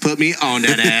 at least put me on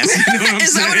that ass. You know what I'm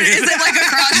saying? Is it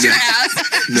across your ass?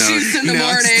 No. Juice in the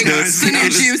morning. It's the new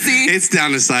juicy. It's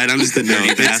down the side. I'm just a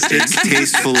dirty bastard. It's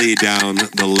tastefully down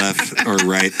the left or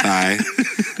right thigh,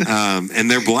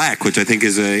 and they're black, which I think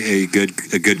is a good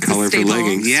color for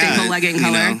leggings. Yeah, staple legging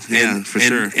color. For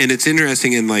sure. And it's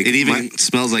interesting in it even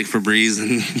smells like Febreze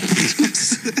and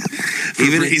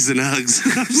Febreze and Uggs.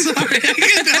 I'm sorry, I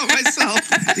can't help myself.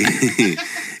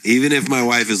 Even if my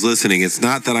wife is listening, it's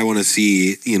not that I want to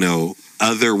see,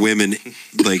 other women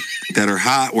like that are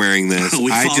hot wearing this.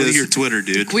 We follow your Twitter,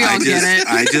 dude. We all get it.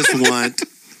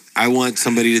 I want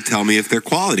somebody to tell me if they're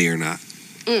quality or not.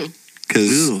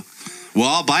 Because well,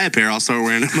 I'll buy a pair. I'll start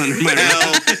wearing them under my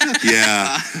belt.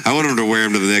 yeah, I want them to wear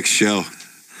them to the next show.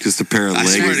 Just a pair of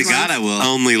leggings. I swear to God, I will.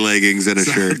 Only leggings and a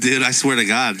shirt, dude. I swear to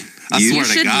God. You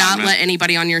should not let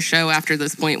anybody on your show after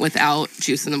this point without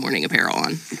Juice in the Morning apparel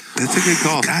on. That's a good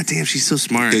call. God damn, she's so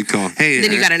smart. Good call. Hey,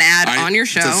 then you got an ad on your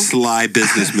show. It's a sly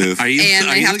business move.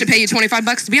 They have to pay you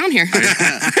 $25 to be on here.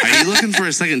 Are you looking for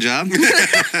a second job?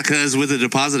 Because with a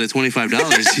deposit of $25,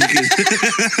 you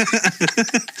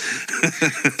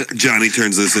can. Johnny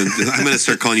turns this in. I'm going to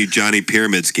start calling you Johnny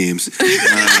Pyramid Schemes.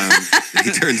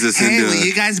 He turns this into. Hey, will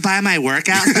you guys buy my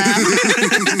workout stuff?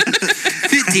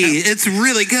 50. It's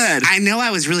really good. I know I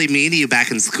was really mean to you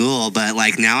back in school, but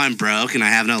now I'm broke and I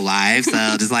have no life,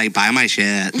 so just buy my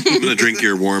shit. I'm going to drink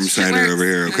your warm cider over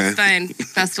here, okay? That's fine.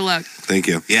 Best of luck. Thank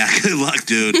you. Yeah, good luck,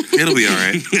 dude. It'll be all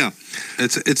right. Yeah.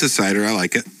 It's a cider. I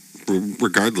like it,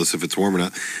 regardless if it's warm or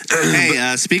not.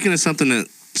 Hey, speaking of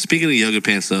yoga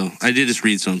pants, though, I did just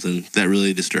read something that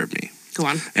really disturbed me. Go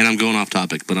on. And I'm going off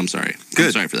topic, but I'm sorry. Good.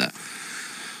 I'm sorry for that.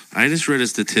 I just read a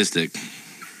statistic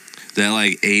that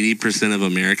 80% of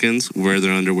Americans wear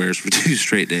their underwears for 2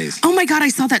 straight days. Oh my God, I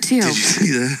saw that too. Did you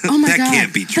see that? Oh my That God.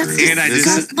 can't be true.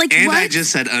 That's I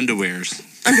just said underwears.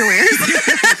 Underwears?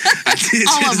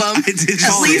 All of them. I did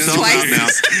At least twice. Now.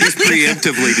 He's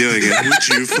preemptively doing it. Would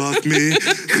you fuck me?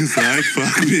 Because I'd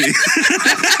fuck me.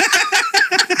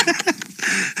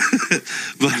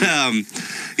 But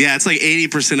yeah, it's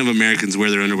 80% of Americans wear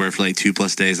their underwear for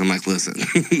 2+ days. I'm like, listen,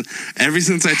 ever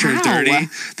since I turned 30,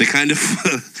 the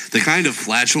kind of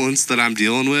flatulence that I'm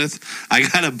dealing with, I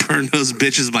gotta burn those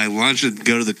bitches by lunch and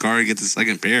go to the car and get the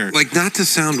second pair. Not to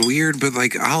sound weird, but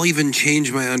I'll even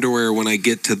change my underwear when I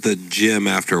get to the gym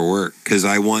after work because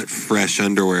I want fresh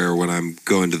underwear when I'm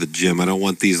going to the gym. I don't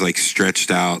want these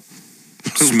stretched out,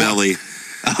 smelly.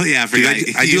 Oh yeah, Dude,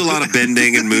 I do a lot of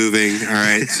bending and moving. All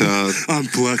right, so I'm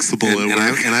flexible and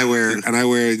I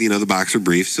wear the boxer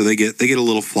briefs, so they get a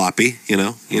little floppy.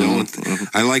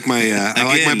 I like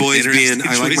my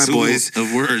boys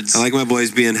of words. I like my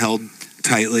boys being held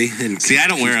tightly. And see, I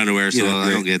don't wear underwear, so I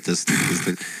don't get this.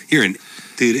 You're an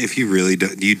dude. If you really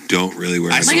don't, you don't really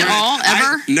wear underwear. At all,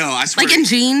 ever? No, I swear. In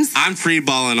jeans? I'm free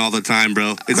balling all the time,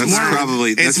 bro. That's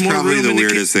probably the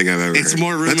weirdest thing I've ever heard. It's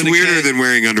more room. That's weirder than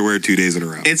wearing underwear 2 days in a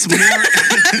row. It's more.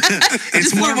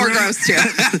 It's more gross too.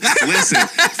 Listen,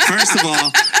 first of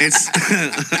all,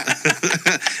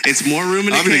 it's more room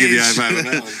in a cage. I'm gonna give you a high five on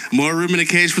that one. More room in a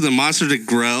cage for the monster to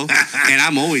grow, and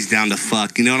I'm always down to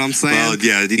fuck. You know what I'm saying? Well,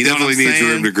 yeah, he definitely needs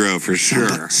room to grow for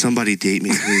sure. Somebody date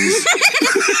me, please.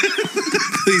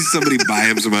 Please, somebody buy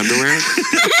him some underwear.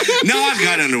 No, I've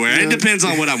got underwear. It depends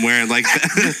on what I'm wearing.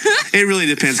 It really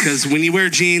depends because when you wear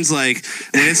jeans, when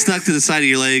it's stuck to the side of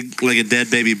your leg like a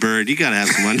dead baby bird, you gotta have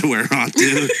some underwear on,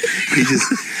 dude.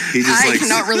 I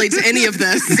cannot relate to any of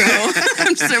this, so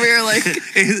I'm just over here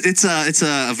it's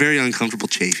a very uncomfortable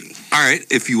chafing. All right,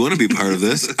 if you want to be part of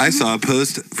this, I saw a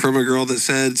post from a girl that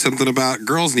said something about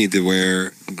girls need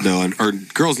to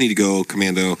girls need to go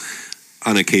commando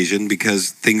on occasion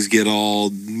because things get all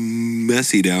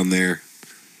messy down there.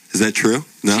 Is that true?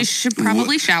 No. She should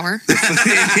probably shower.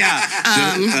 Yeah.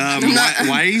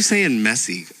 Why are you saying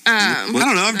messy? I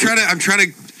don't know. I'm trying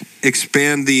to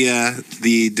expand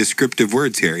the descriptive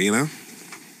words here.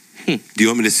 Do you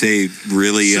want me to say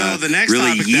really, the next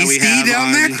really topic yeasty that we have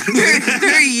down there?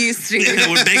 Very yeasty.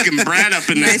 We're baking bread up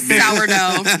in nice this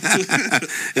sourdough.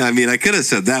 I mean, I could have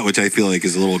said that, which I feel like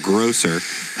is a little grosser.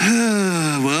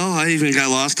 Well, I even got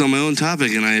lost on my own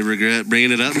topic, and I regret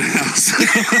bringing it up now. So.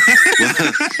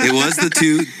 Well, it was the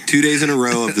two days in a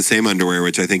row of the same underwear,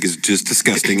 which I think is just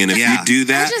disgusting. And if you do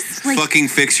that, fucking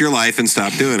fix your life and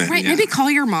stop doing it. Right, maybe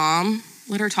call your mom.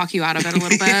 Let her talk you out of it a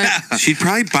little bit. She'd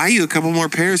probably buy you a couple more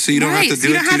pairs so you don't have to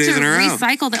do it 2 days in a row.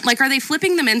 Recycle them. Are they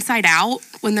flipping them inside out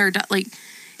when they're done?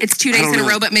 It's 2 days in a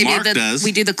row, but maybe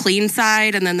we do the clean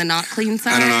side and then the not clean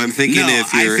side. I don't know. I'm thinking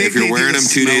if you're wearing them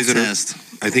 2 days in a row,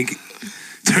 I think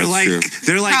they're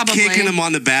kicking them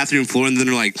on the bathroom floor, and then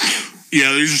they're like,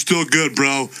 yeah, these are still good,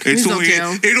 bro.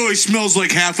 It only smells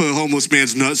like half a homeless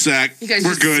man's nutsack. You guys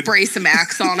We're good. Spray some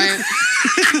Axe on it.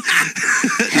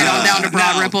 Head on down to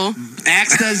Broad Ripple.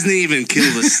 Axe doesn't even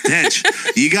kill the stench.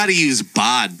 You got to use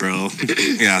Bod, bro.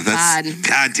 Yeah, that's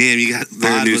God damn. You got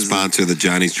their new sponsor that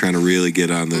Johnny's trying to really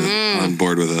get on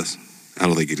board with us. I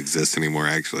don't think it exists anymore,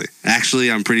 actually.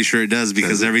 Actually, I'm pretty sure it does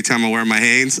because every time I wear my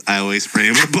Hanes, I always spray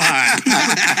them with Bond.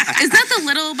 Is that the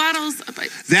little bottles?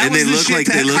 That And was they the look shit like-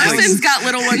 that they look like- Carson's got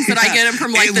little ones that I get him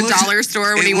from like It the looks- dollar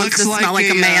store when it he wants to looks smell like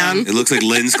like a man. It looks like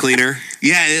lens cleaner.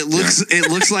 Yeah, it looks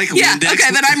like Yeah, Windex.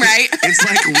 okay, then I'm right. It's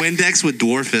like Windex with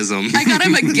dwarfism. I got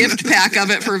him a gift pack of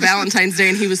it for Valentine's Day,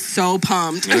 and he was so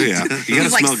pumped. Oh, yeah. You got to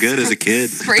was like smell good as a kid.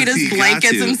 Sprayed his You got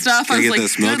blankets to. and stuff. I Gotta was get like, that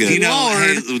smell good good. You know,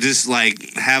 Lord. hey, just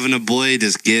like having a boy,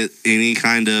 just get any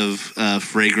kind of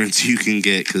fragrance you can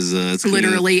get because it's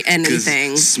Literally 'cause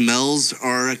anything. Smells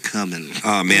are a coming.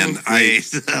 Oh, man.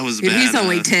 That was If bad. he's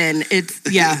only 10, it's,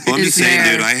 yeah. Well, I'm it's just saying,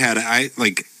 there.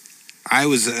 dude, I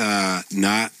was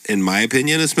not, in my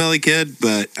opinion, a smelly kid,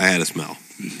 but I had a smell.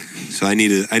 So I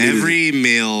needed Every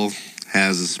male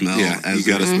has a smell. Yeah, as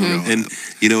you got to a smell. girl. And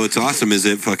you know what's awesome is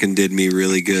it fucking did me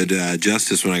really good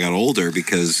justice when I got older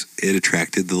because it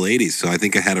attracted the ladies. So I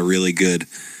think I had a really good,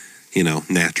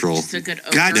 natural. Just a good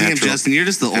odor. Goddamn, Natural- Justin, you're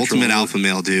just the natural ultimate odor. alpha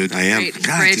male, dude. I am. Great. He's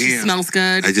God rich, he damn. smells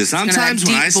good. I just Sometimes He's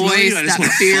when got I that smell deep you, I just voice,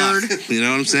 want that to beard. fuck. You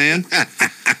know what I'm saying?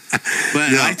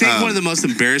 But No, I think one of the most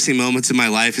embarrassing moments in my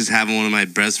life is having one of my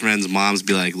best friend's moms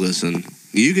be like, listen,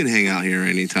 you can hang out here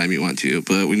anytime you want to,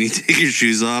 but when you take your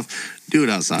shoes off, do it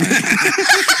outside.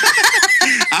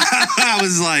 I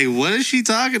was like, what is she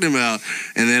talking about?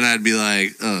 And then I'd be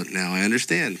like, oh, now I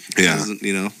understand. Yeah.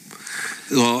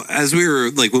 Well, as we were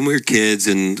when we were kids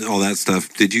and all that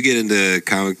stuff, did you get into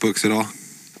comic books at all?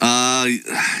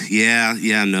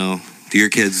 No. Do your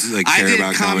kids I care did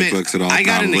about comic books at all? I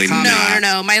got into Probably comic- not.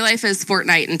 No. My life is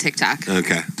Fortnite and TikTok.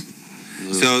 Okay.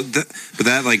 So, but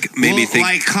that made me think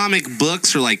like comic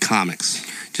books or like comics?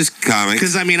 just comics.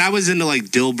 Because I mean, I was into like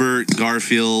Dilbert,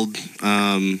 Garfield.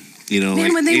 Man,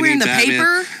 when they were in the Batman.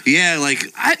 paper, Yeah, like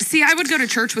I would go to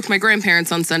church with my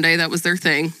grandparents on Sunday. That was their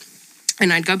thing.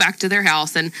 And I'd go back to their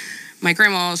house. And my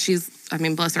grandma,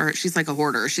 bless her heart, she's like a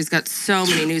hoarder. She's got so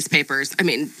many newspapers. I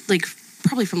mean,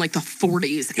 probably from the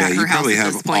 40s Yeah, at her you house probably at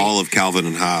have this point. all of Calvin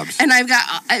and Hobbes. And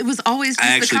it was always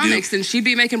I just the actually do. comics, and she'd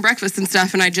be making breakfast and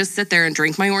stuff, and I'd just sit there and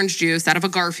drink my orange juice out of a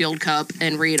Garfield cup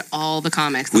and read all the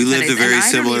comics. We on lived a Sundays. And very I don't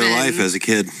similar even life as a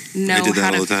kid. know I did that how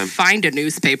all to the time. find a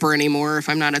newspaper anymore if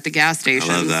I'm not at the gas station.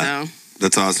 I love that. So.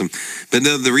 That's awesome. But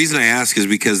the reason I ask is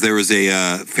because there was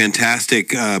a fantastic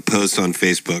post on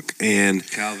Facebook, and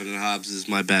Calvin and Hobbes is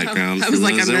my background. I was for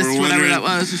like, I those that missed were whatever wondering. that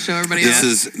was to show everybody this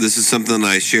else. is something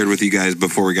I shared with you guys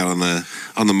before we got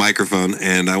on the microphone,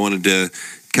 and I wanted to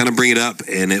kind of bring it up.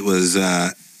 And it was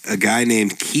a guy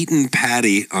named Keaton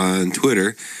Patty on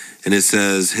Twitter, and it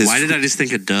says Why did I just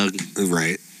think of Doug?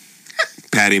 right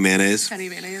Patty mayonnaise? Patty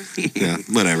mayonnaise. Yeah,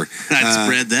 whatever. I'd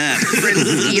spread that.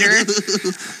 Prince Eater.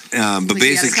 But Like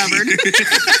he had it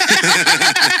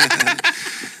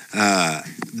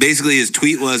basically, basically his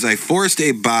tweet was, "I forced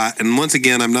a bot," and once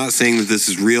again, I'm not saying that this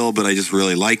is real, but I just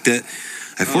really liked it.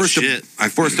 I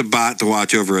forced a bot to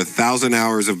watch over 1,000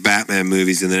 hours of Batman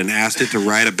movies and then asked it to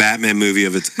write a Batman movie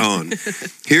of its own.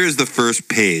 Here's the first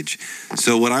page.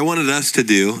 So what I wanted us to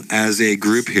do as a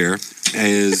group here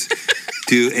is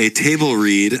do a table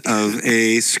read of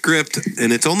a script,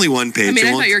 and it's only one page. I mean, It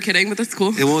I won't- thought you were kidding, but that's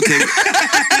cool. It won't take.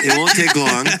 It won't take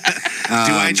long.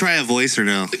 Do I try a voice or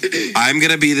no? I'm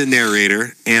gonna be the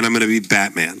narrator, and I'm gonna be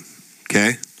Batman.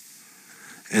 Okay.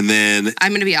 And then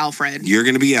I'm going to be Alfred. you're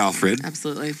gonna be Alfred,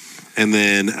 Absolutely. and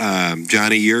then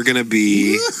Johnny, you're gonna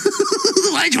be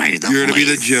I tried it. you're gonna be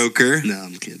the Joker. No,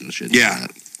 I'm kidding. I shouldn't Yeah. do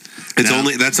that. It's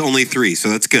No. that's only 3, so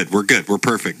that's good. We're good. We're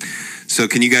perfect. So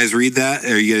can you guys read that?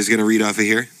 Are you guys gonna read off of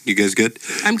here? You guys good?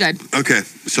 I'm good. Okay.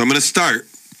 So I'm gonna start.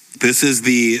 This is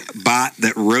the bot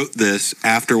that wrote this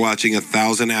after watching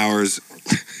 1,000 hours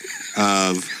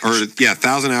of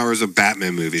 1,000 hours of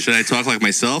Batman movies. Should I talk like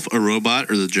myself, a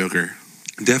robot, or the Joker?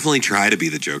 Definitely try to be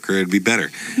the Joker. It'd be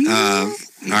better. All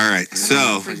right.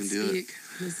 So Fucking do it.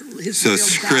 His So real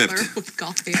script. dollar with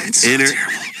golf hands. It's so Inter-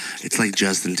 terrible. It's like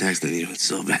Justin texting you. It's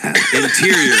so bad.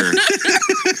 interior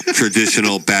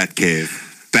traditional Batcave.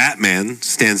 Batman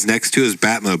stands next to his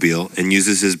Batmobile and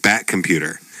uses his Bat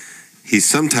computer. He's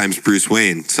sometimes Bruce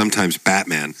Wayne, sometimes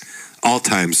Batman, all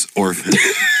times orphan.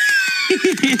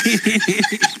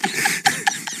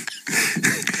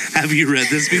 Have you read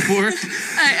this before?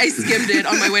 I skimmed it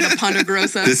on my way to Ponta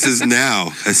Grossa. This is now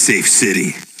a safe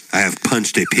city. I have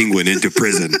punched a penguin into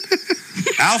prison.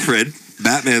 Alfred,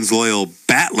 Batman's loyal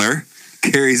battler,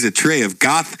 carries a tray of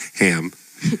goth ham.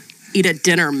 Eat a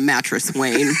dinner, Mattress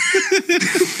Wayne.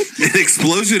 An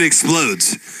explosion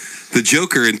explodes. The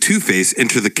Joker and Two-Face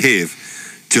enter the cave.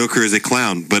 Joker is a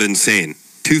clown, but insane.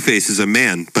 Two-Face is a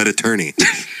man, but attorney.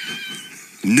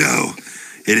 No,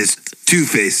 it is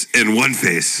Two-Face and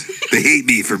One-Face. They hate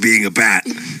me for being a bat.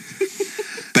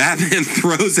 Batman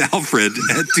throws Alfred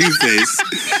at Two-Face.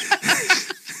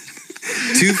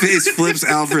 Two-Face flips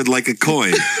Alfred like a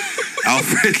coin.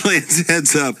 Alfred lands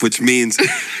heads up, which means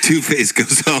Two-Face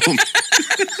goes home.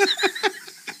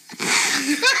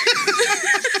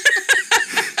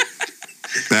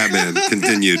 Batman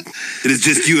continued. It is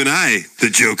just you and I, the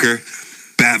Joker.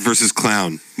 Bat versus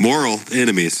Clown. Moral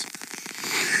enemies.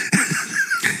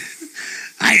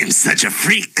 I am such a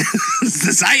freak.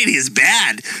 Society is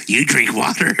bad. You drink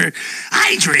water.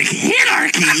 I drink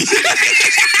anarchy.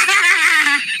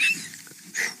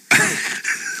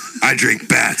 I drink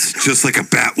bats just like a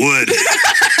bat would.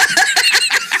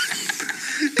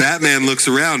 Batman looks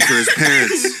around for his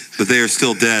parents, but they are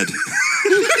still dead.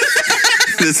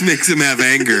 This makes him have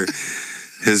anger.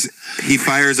 He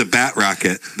fires a bat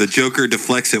rocket. The Joker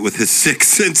deflects it with his sick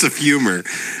sense of humor,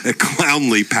 a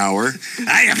clownly power.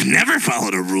 I have never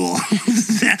followed a rule.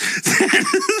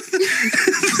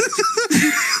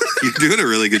 You're doing a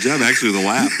really good job, actually, with a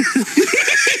laugh.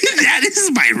 That is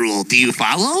my rule. Do you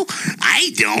follow?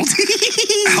 I don't.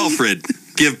 Alfred,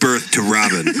 give birth to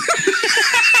Robin.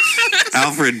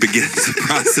 Alfred begins the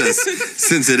process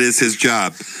since it is his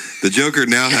job. The Joker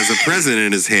now has a present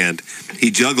in his hand.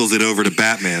 He juggles it over to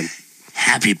Batman.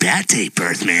 Happy Bat Day,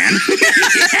 Birthman.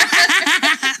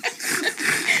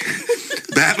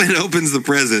 Batman opens the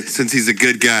present since he's a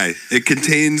good guy. It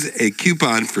contains a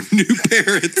coupon for new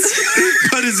parents,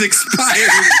 but is expired.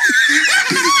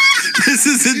 This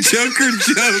is a Joker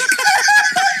joke.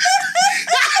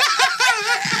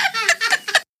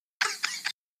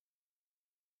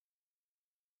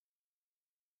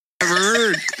 I've ever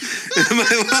heard in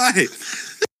my life.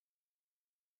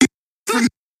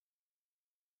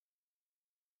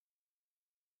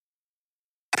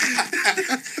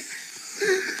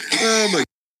 Oh my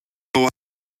God.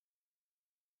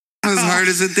 As hard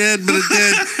as it did, but it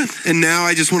did. And now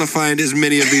I just want to find as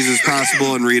many of these as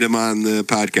possible and read them on the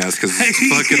podcast because it's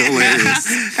fucking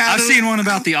hilarious. I've seen one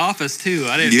about The Office too.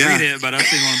 I didn't read it, but I've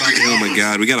seen one about The Office. Oh my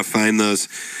God, we got to find those.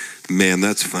 Man,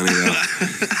 that's funny though.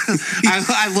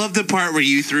 I love the part where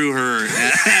you threw her.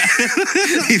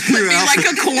 He threw Be Alfred. like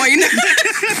a coin.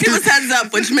 It was heads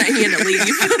up, which meant he had to leave.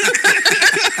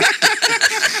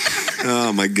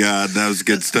 Oh my God, that was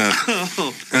good stuff.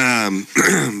 But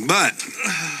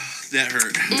That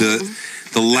hurt.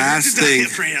 the last thing.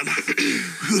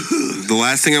 The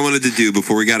last thing I wanted to do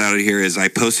before we got out of here is I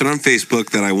posted on Facebook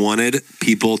that I wanted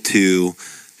people to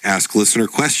ask listener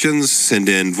questions, send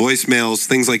in voicemails,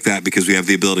 things like that, because we have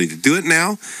the ability to do it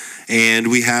now, and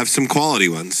we have some quality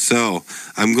ones. So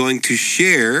I'm going to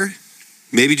share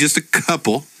maybe just a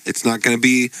couple. It's not going to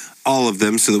be all of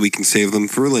them so that we can save them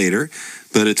for later,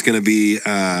 but it's going to be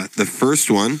the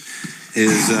first one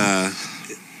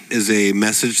is a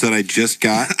message that I just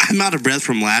got. I'm out of breath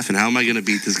from laughing. How am I going to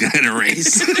beat this guy in a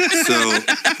race? So,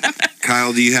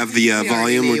 Kyle, do you have the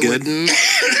volume? We're good.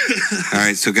 All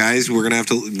right, so guys, we are gonna have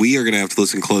to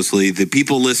listen closely. The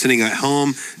people listening at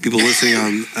home, people listening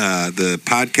on the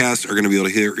podcast, are gonna be able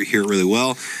to hear it really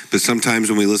well. But sometimes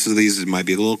when we listen to these, it might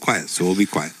be a little quiet, so we'll be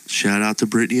quiet. Shout out to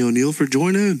Brittany O'Neill for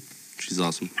joining. She's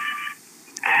awesome.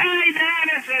 Hey,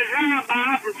 Dennis, it's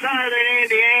Bob from Southern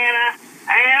Indiana.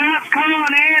 And I was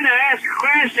calling in to ask a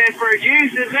question for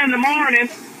Juices in the morning.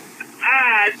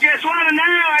 Just want to know,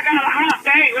 I got a hot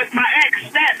date with my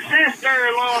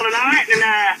ex-stepsister-in-law tonight, and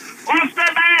what's the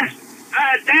best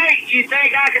date you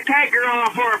think I could take her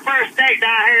on for a first date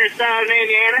down here in Southern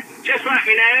Indiana? Just let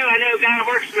me know. I know God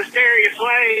works mysterious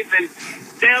ways, and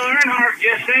Dale Earnhardt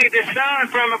just saved his son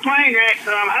from a plane wreck,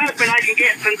 so I'm hoping I can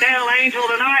get some Dale Angel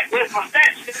tonight with my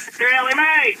stepsister, Ellie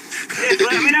Mae. Just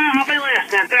let me know. I'll be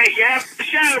listening. Thank you. Have the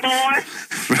show, boys.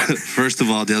 First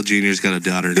of all, Dale Jr.'s got a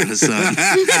daughter and a son.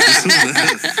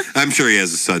 I'm sure he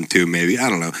has a son too, maybe. I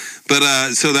don't know.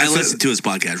 But so I that's listen to his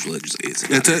podcast religiously.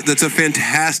 that's a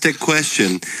fantastic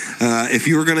question. If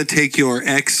you were going to take your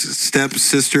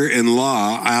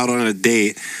ex-stepsister-in-law out on a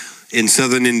date in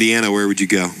Southern Indiana, where would you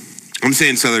go? I'm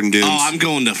saying Southern Dunes. Oh, I'm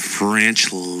going to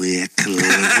French Lick.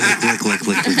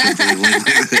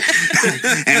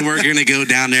 And we're going to go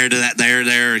down there to that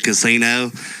there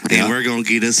casino, and we're going to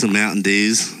get us some Mountain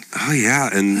Dews. Oh,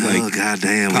 yeah. And like,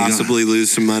 goddamn, possibly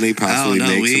lose some money, possibly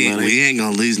make some money. We ain't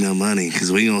going to lose no money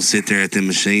because we're going to sit there at the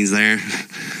machines there,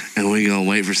 and we're going to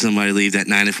wait for somebody to leave that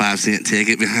 95-cent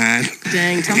ticket behind.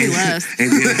 Dang, tell me less.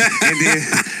 And then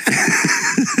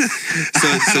So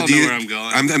I don't know where I'm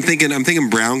going. I'm thinking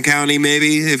Brown County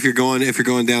maybe if you're going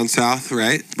down south,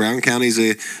 right? Brown County's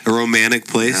a romantic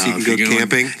place. You can go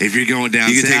camping. If you're going down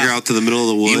you can south, take her out to the middle of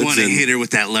the woods. You want to hit her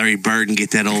with that Larry Bird and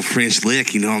get that old French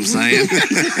lick. You know what I'm saying?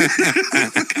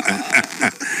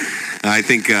 I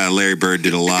think Larry Bird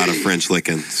did a lot of French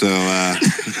licking. So,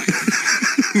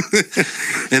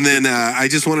 and then I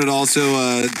just wanted to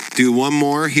also do one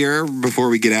more here before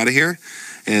we get out of here.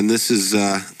 And this is,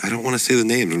 I don't want to say the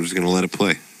names. I'm just going to let it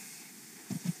play.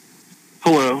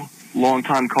 Hello,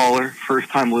 long-time caller,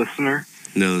 first-time listener.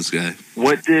 Know this guy.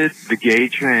 What did the gay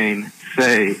train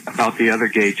say about the other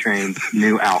gay train's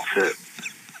new outfit?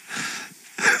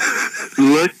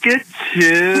 Look at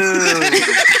you.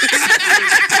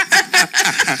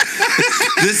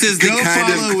 This is the Go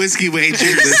kind follow of Whiskey Wages.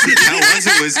 that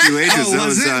wasn't Whiskey Wages.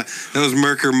 Oh, that was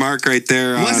Merker Mark right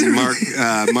there on Mark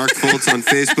Foltz on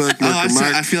Facebook. Merker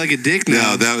Mark. I feel like a dick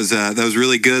now. No, that was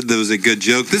really good. That was a good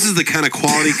joke. This is the kind of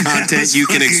quality content you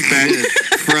can expect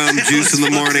from Juice in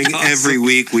the Morning every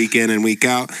week, week in and week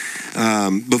out.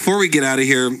 Before we get out of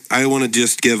here, I want to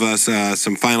just give us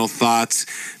some final thoughts,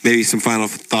 maybe some final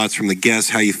thoughts from the guests,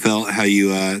 how you felt, how you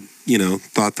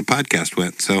thought the podcast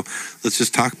went. So let's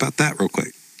just talk about that real quick.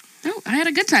 Oh, I had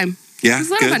a good time. Yeah, it was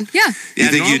a lot of fun. Yeah. You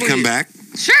think you'd come back?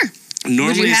 Sure.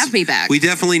 Would you have me back? We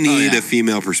definitely need a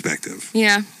female perspective.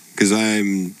 Yeah. Because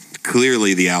I'm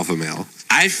clearly the alpha male.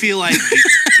 I feel like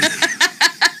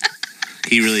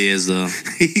he really is, though.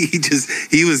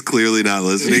 He was clearly not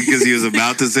listening because he was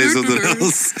about to say something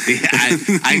else. Yeah,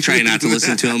 I try not to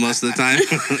listen to him most of the time.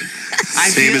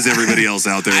 Same as everybody else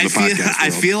out there in the podcast world. I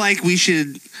feel like we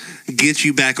should get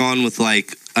you back on with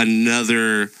like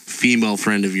another female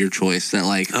friend of your choice that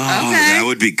like that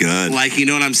would be good. Like, you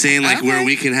know what I'm saying? Like where Okay.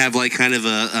 we can have like kind of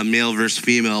a male versus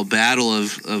female battle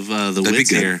of the That'd be wits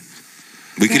good. here.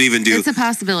 We could even do It's a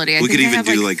possibility. I we think could I even have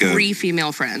do like like a- 3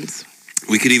 female friends.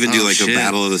 we could even do Oh, like shit. a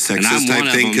battle of the And I'm sexes one type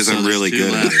of thing them, because so I'm there's really 2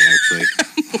 good at left. it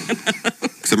actually.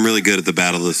 Because I'm really good at the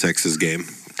battle of the sexes game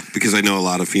because I know a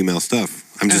lot of female stuff.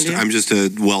 I'm do you? just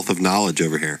a wealth of knowledge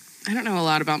over here. I don't know a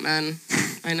lot about men.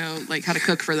 I know like how to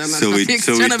cook for them. That's So about we the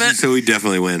extent of it. so we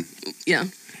definitely win. Yeah.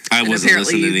 I And wasn't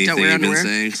apparently listening to you don't anything wear you've been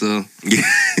underwear. saying, so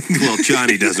Yeah. Well,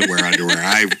 Johnny doesn't wear underwear.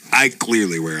 I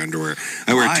clearly wear underwear.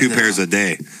 I wear Why, 2 though? pairs a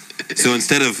day. So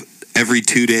instead of every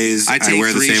 2 days I take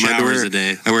wear the 3 same showers underwear, a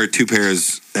day. I wear 2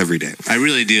 pairs every day. I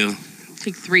really do.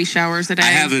 Take 3 showers a day.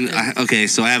 Okay,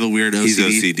 so I have a weird OCD. He's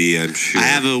OCD, I'm sure. I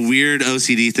have a weird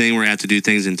OCD thing where I have to do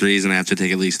things in threes and I have to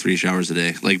take at least 3 showers a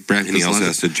day. Like breakfast, And he also lunch.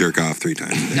 has to jerk off 3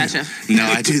 times. Gotcha. No,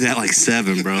 I do that like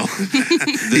 7, bro.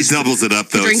 He doubles it up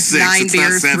though. Drinks It's 6, 9 it's not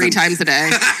beers 7. 3 times a day.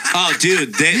 Oh,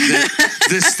 dude,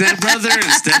 the stepbrother and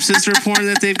stepsister porn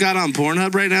that they've got on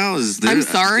Pornhub right now is. I'm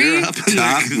sorry? They're up in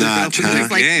Top their- notch, they're up in their huh?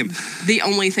 Like game. the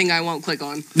only thing I won't click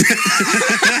on.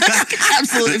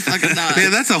 Absolutely fucking not.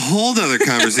 Man, that's a whole other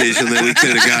conversation that we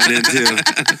could have gotten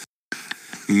into.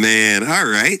 Man, all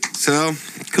right. So,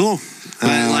 cool.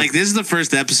 But like, this is the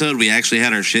first episode we actually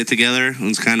had our shit together. It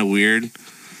was kind of weird.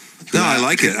 No, I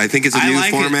like it. I think it's a I new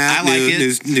like it. format, I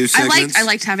like new segments. I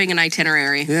liked having an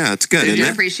itinerary. Yeah, it's good, I do isn't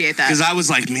it? appreciate that. Because I was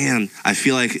like, man, I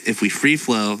feel like if we free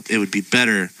flow, it would be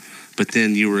better. But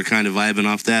then you were kind of vibing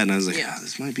off that, and I was like, Yeah.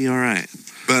 this might be all right.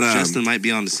 But Justin might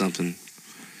be onto something.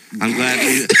 I'm glad.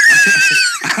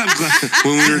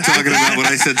 when we were talking about when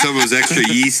I said something was extra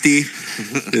yeasty,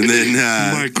 and then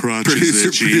My crotch is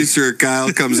itchy. producer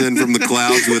Kyle comes in from the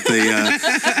clouds with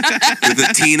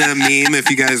a Tina meme. If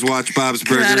you guys watch Bob's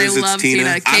Burgers, God, I it's love Tina.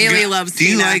 Tina. Kaylee loves Do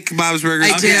you Tina. like Bob's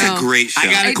Burgers? I do. It's a great show.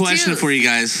 I got a I question do. for you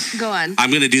guys. Go on. I'm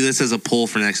going to do this as a poll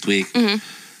for next week. Mm-hmm.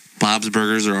 Bob's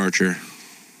Burgers or Archer?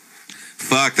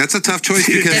 Fuck, that's a tough choice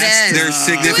because It is. they're Who am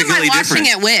I significantly watching different.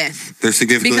 it with? They're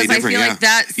significantly Because I different. feel Yeah. like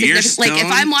that. You're Like if stoned?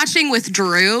 I'm watching with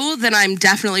Drew, then I'm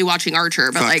definitely watching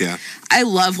Archer. But Fuck like, yeah. I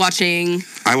love watching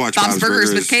I watch Bob's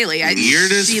Burgers with Kaylee. You're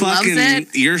just she loves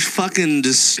it. you're fucking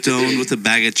just stoned with a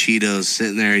bag of Cheetos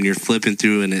sitting there and you're flipping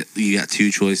through and you got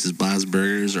 2 choices, Bob's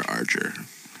Burgers or Archer.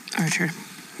 Archer.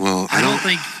 Well, I don't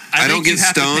think I don't think you get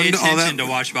have to pay stoned all attention that- to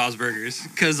watch Bob's Burgers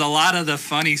because a lot of the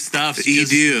funny stuff's You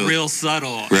just do. real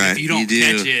subtle. Right. If you don't You do.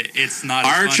 catch it, it's not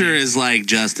as Archer funny. is like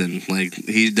Justin. Like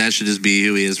that should just be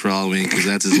who he is for Halloween because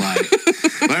that's his life.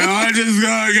 Like, I just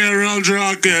gotta get real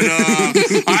drunk and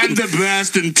I'm the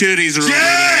best and titties are over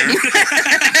there.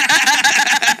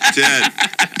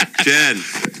 Jen!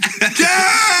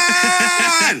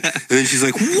 And then she's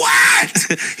like,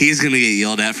 what? He's gonna get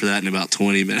yelled at for that in about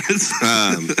 20 minutes.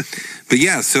 But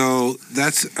yeah, so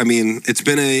that's. I mean, it's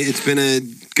been a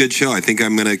good show. I think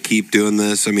I'm gonna keep doing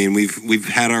this. I mean, we've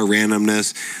had our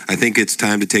randomness. I think it's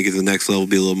time to take it to the next level.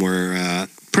 Be a little more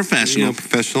Professional.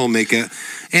 professional. Make it,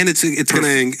 and it's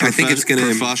gonna. I think it's gonna.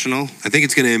 professional. I think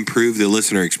it's gonna improve the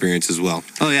listener experience as well.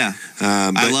 Oh yeah,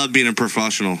 But I love being a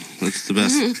professional. That's the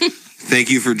best. Thank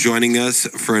you for joining us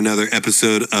for another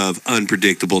episode of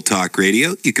Unpredictable Talk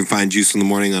Radio. You can find Juice in the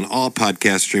Morning on all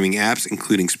podcast streaming apps,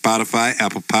 including Spotify,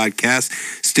 Apple Podcasts,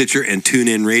 Stitcher, and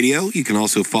TuneIn Radio. You can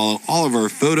also follow all of our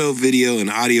photo, video, and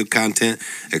audio content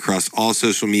across all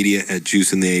social media at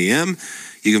Juice in the AM.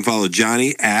 You can follow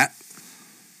Johnny at...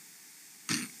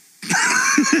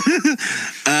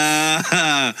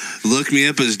 Look me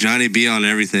up as Johnny B on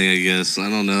everything, I guess. I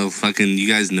don't know. Fucking, you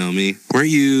guys know me. Weren't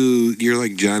you're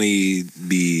like Johnny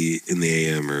B in the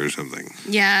AM or something?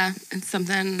 Yeah, it's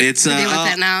something It's to do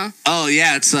with it now. Oh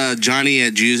yeah, it's Johnny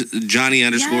at Juice, Johnny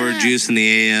 _ Juice in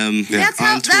the AM. That's on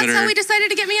how Twitter. we decided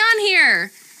to get me on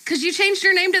here. Because you changed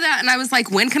your name to that, and I was like,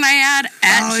 when can I add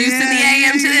at Juice in the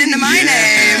AM to the end of my name?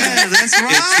 Yeah, that's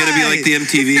right. It's going to be like the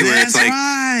MTV where it's like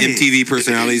right. MTV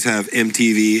personalities have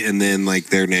MTV and then like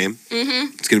their name.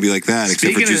 Mm-hmm. It's going to be like that,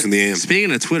 except for Juice in the AM.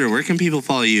 Speaking of Twitter, where can people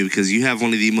follow you? Because you have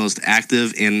one of the most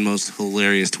active and most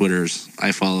hilarious Twitters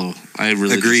I follow. I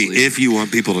agree. If you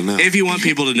want people to know. If you want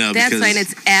people to know. That's because fine.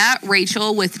 It's at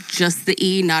Rachel with just the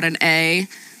E, not an A,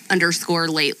 _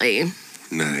 lately.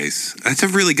 Nice. That's a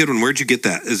really good one. Where'd you get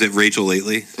that? Is it Rachel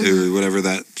Lately or whatever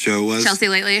that show was? Chelsea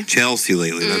Lately. Chelsea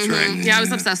Lately. That's right. Yeah, I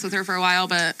was obsessed with her for a while,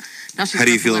 but now she's How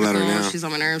do you so feel about her political. now? She's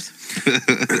on my nerves.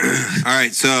 All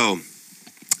right. So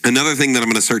another thing that I'm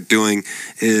going to start doing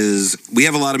is we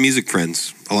have a lot of music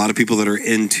friends, a lot of people that are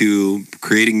into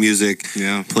creating music,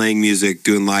 playing music,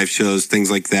 doing live shows,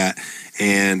 things like that.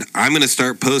 And I'm going to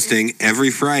start posting every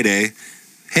Friday.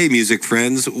 Hey, music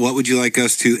friends, what would you like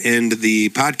us to end the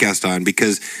podcast on?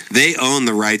 Because they own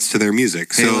the rights to their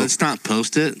music. Hey, So let's not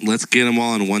post it. Let's get them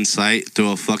all on one site,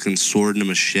 throw a fucking sword and a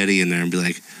machete in there and be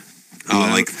like,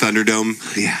 like Thunderdome.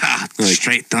 yeah, Like-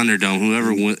 straight Thunderdome.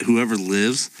 Whoever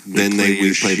lives, Then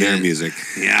we play their shit. music.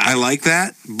 Yeah. I like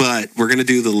that, but we're going to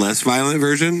do the less violent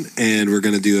version, and we're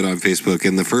going to do it on Facebook.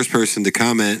 And the first person to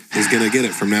comment is going to get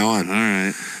it from now on. All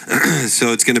right.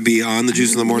 So it's going to be on the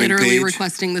Juice in the Morning Literally page.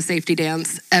 requesting the safety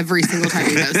dance every single time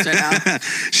you post it out.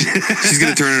 She's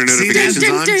going to turn her notifications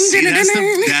dun, on. dun, See, dun,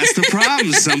 that's the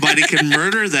problem. Somebody can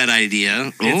murder that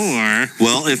idea, or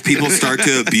Well, if people start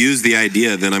to abuse the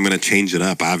idea, then I'm going to change it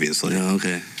up, obviously.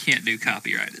 okay. Can't do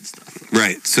copyrighted stuff.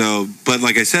 Right. So, but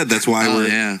like I said, that's why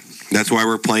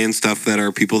we're playing stuff that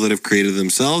are people that have created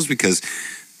themselves, because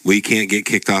we can't get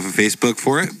kicked off of Facebook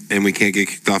for it, and we can't get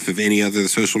kicked off of any other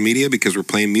social media because we're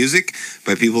playing music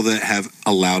by people that have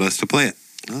allowed us to play it.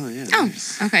 Oh yeah. Oh,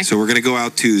 nice. okay. So we're going to go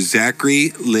out to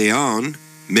Zachary Leon,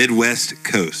 Midwest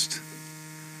Coast.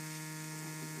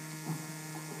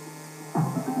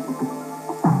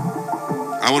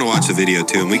 I want to watch the video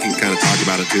too, and we can kind of talk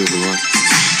about it too if we want.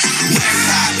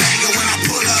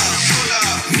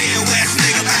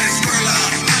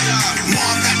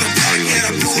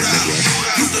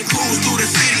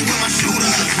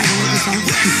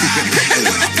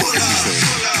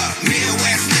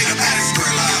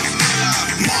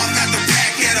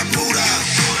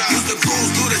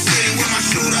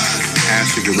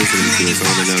 Ash, if you're listening to this, I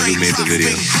want to know who made the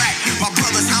video.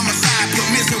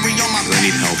 I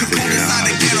need help figuring out how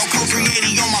to do this kind of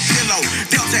stuff.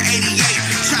 Delta 88,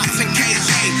 chops and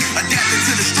KJ, adapted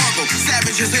to the struggle,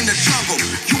 savages in the jungle.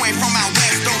 You ain't from out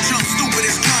west, don't jump stupid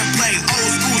as gunplay.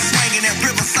 Old school swinging at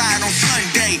Riverside on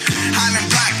Sunday. Highland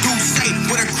Block, Goose safe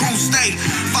with a crew stay.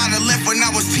 Father left when I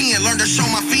was 10, learned to show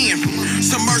my fin.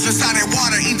 Submerged inside that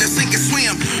water, either sink or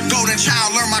swim. Golden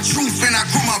child, learned my truth and I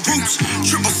grew my roots.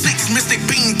 666, Mystic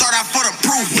Beam, thought I for the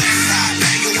proof. Westside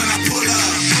banger when I pull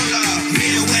up.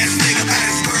 Midwest nigga,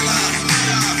 better scroll up.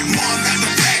 Mom got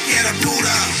the back, yeah, the boot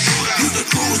up. Used to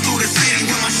cruise through the city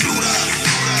with my shooter.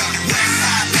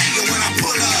 Westside banger when I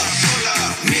pull up.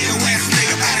 Midwest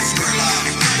nigga, better scroll up.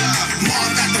 Mom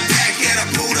got the back, yeah, the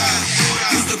boot up.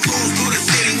 Used to cruise through the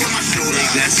city with my shooter.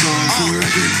 That song for the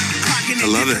record. I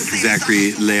love it.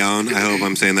 Zachary Leon. I hope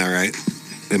I'm saying that right.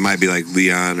 It might be like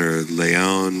Leon or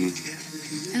Leon.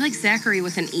 I like Zachary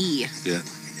with an E. Yeah.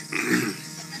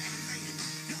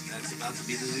 That's about to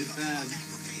be the new fad.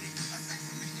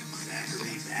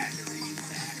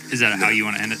 Is that how you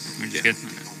want to end it? We're just good.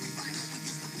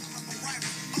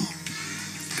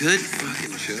 Good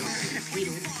fucking show.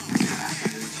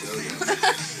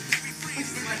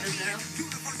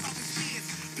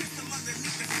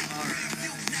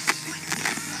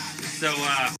 So,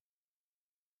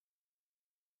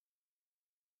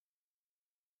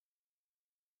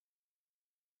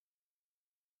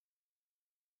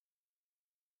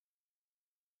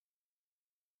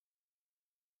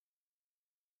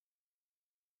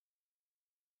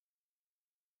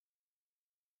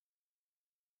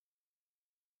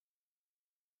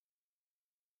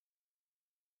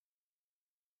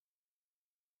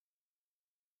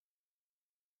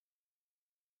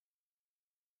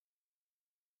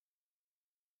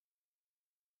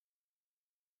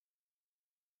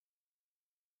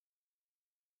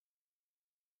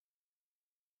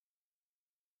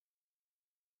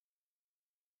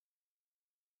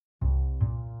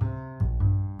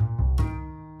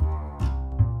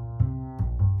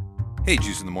 Hey,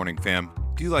 Juice in the Morning fam.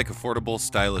 Do you like affordable,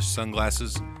 stylish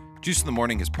sunglasses? Juice in the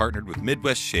Morning has partnered with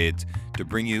Midwest Shades to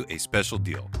bring you a special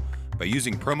deal. By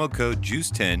using promo code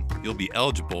JUICE10, you'll be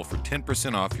eligible for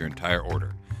 10% off your entire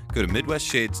order. Go to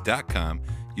MidwestShades.com,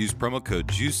 use promo code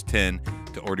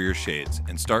JUICE10 to order your shades,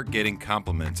 and start getting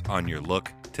compliments on your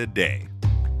look today.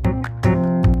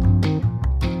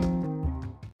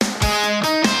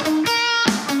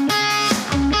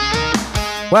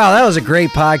 Wow, that was a great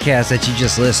podcast that you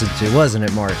just listened to, wasn't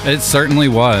it, Mark? It certainly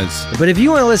was. But if you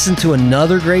want to listen to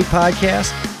another great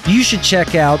podcast, you should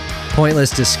check out Pointless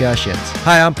Discussions.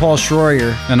 Hi, I'm Paul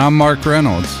Schroyer. And I'm Mark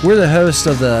Reynolds. We're the hosts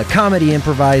of the comedy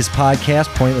improvised podcast,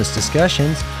 Pointless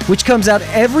Discussions, which comes out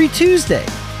every Tuesday.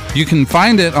 You can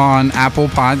find it on Apple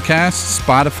Podcasts,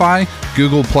 Spotify,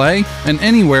 Google Play, and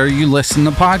anywhere you listen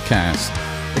to podcasts.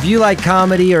 If you like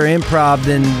comedy or improv,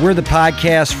 then we're the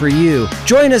podcast for you.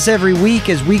 Join us every week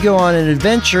as we go on an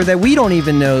adventure that we don't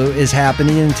even know is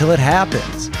happening until it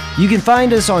happens. You can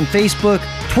find us on Facebook,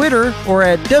 Twitter, or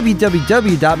at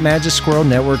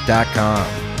www.magicsquirrelnetwork.com.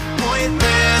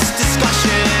 Pointless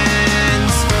discussion.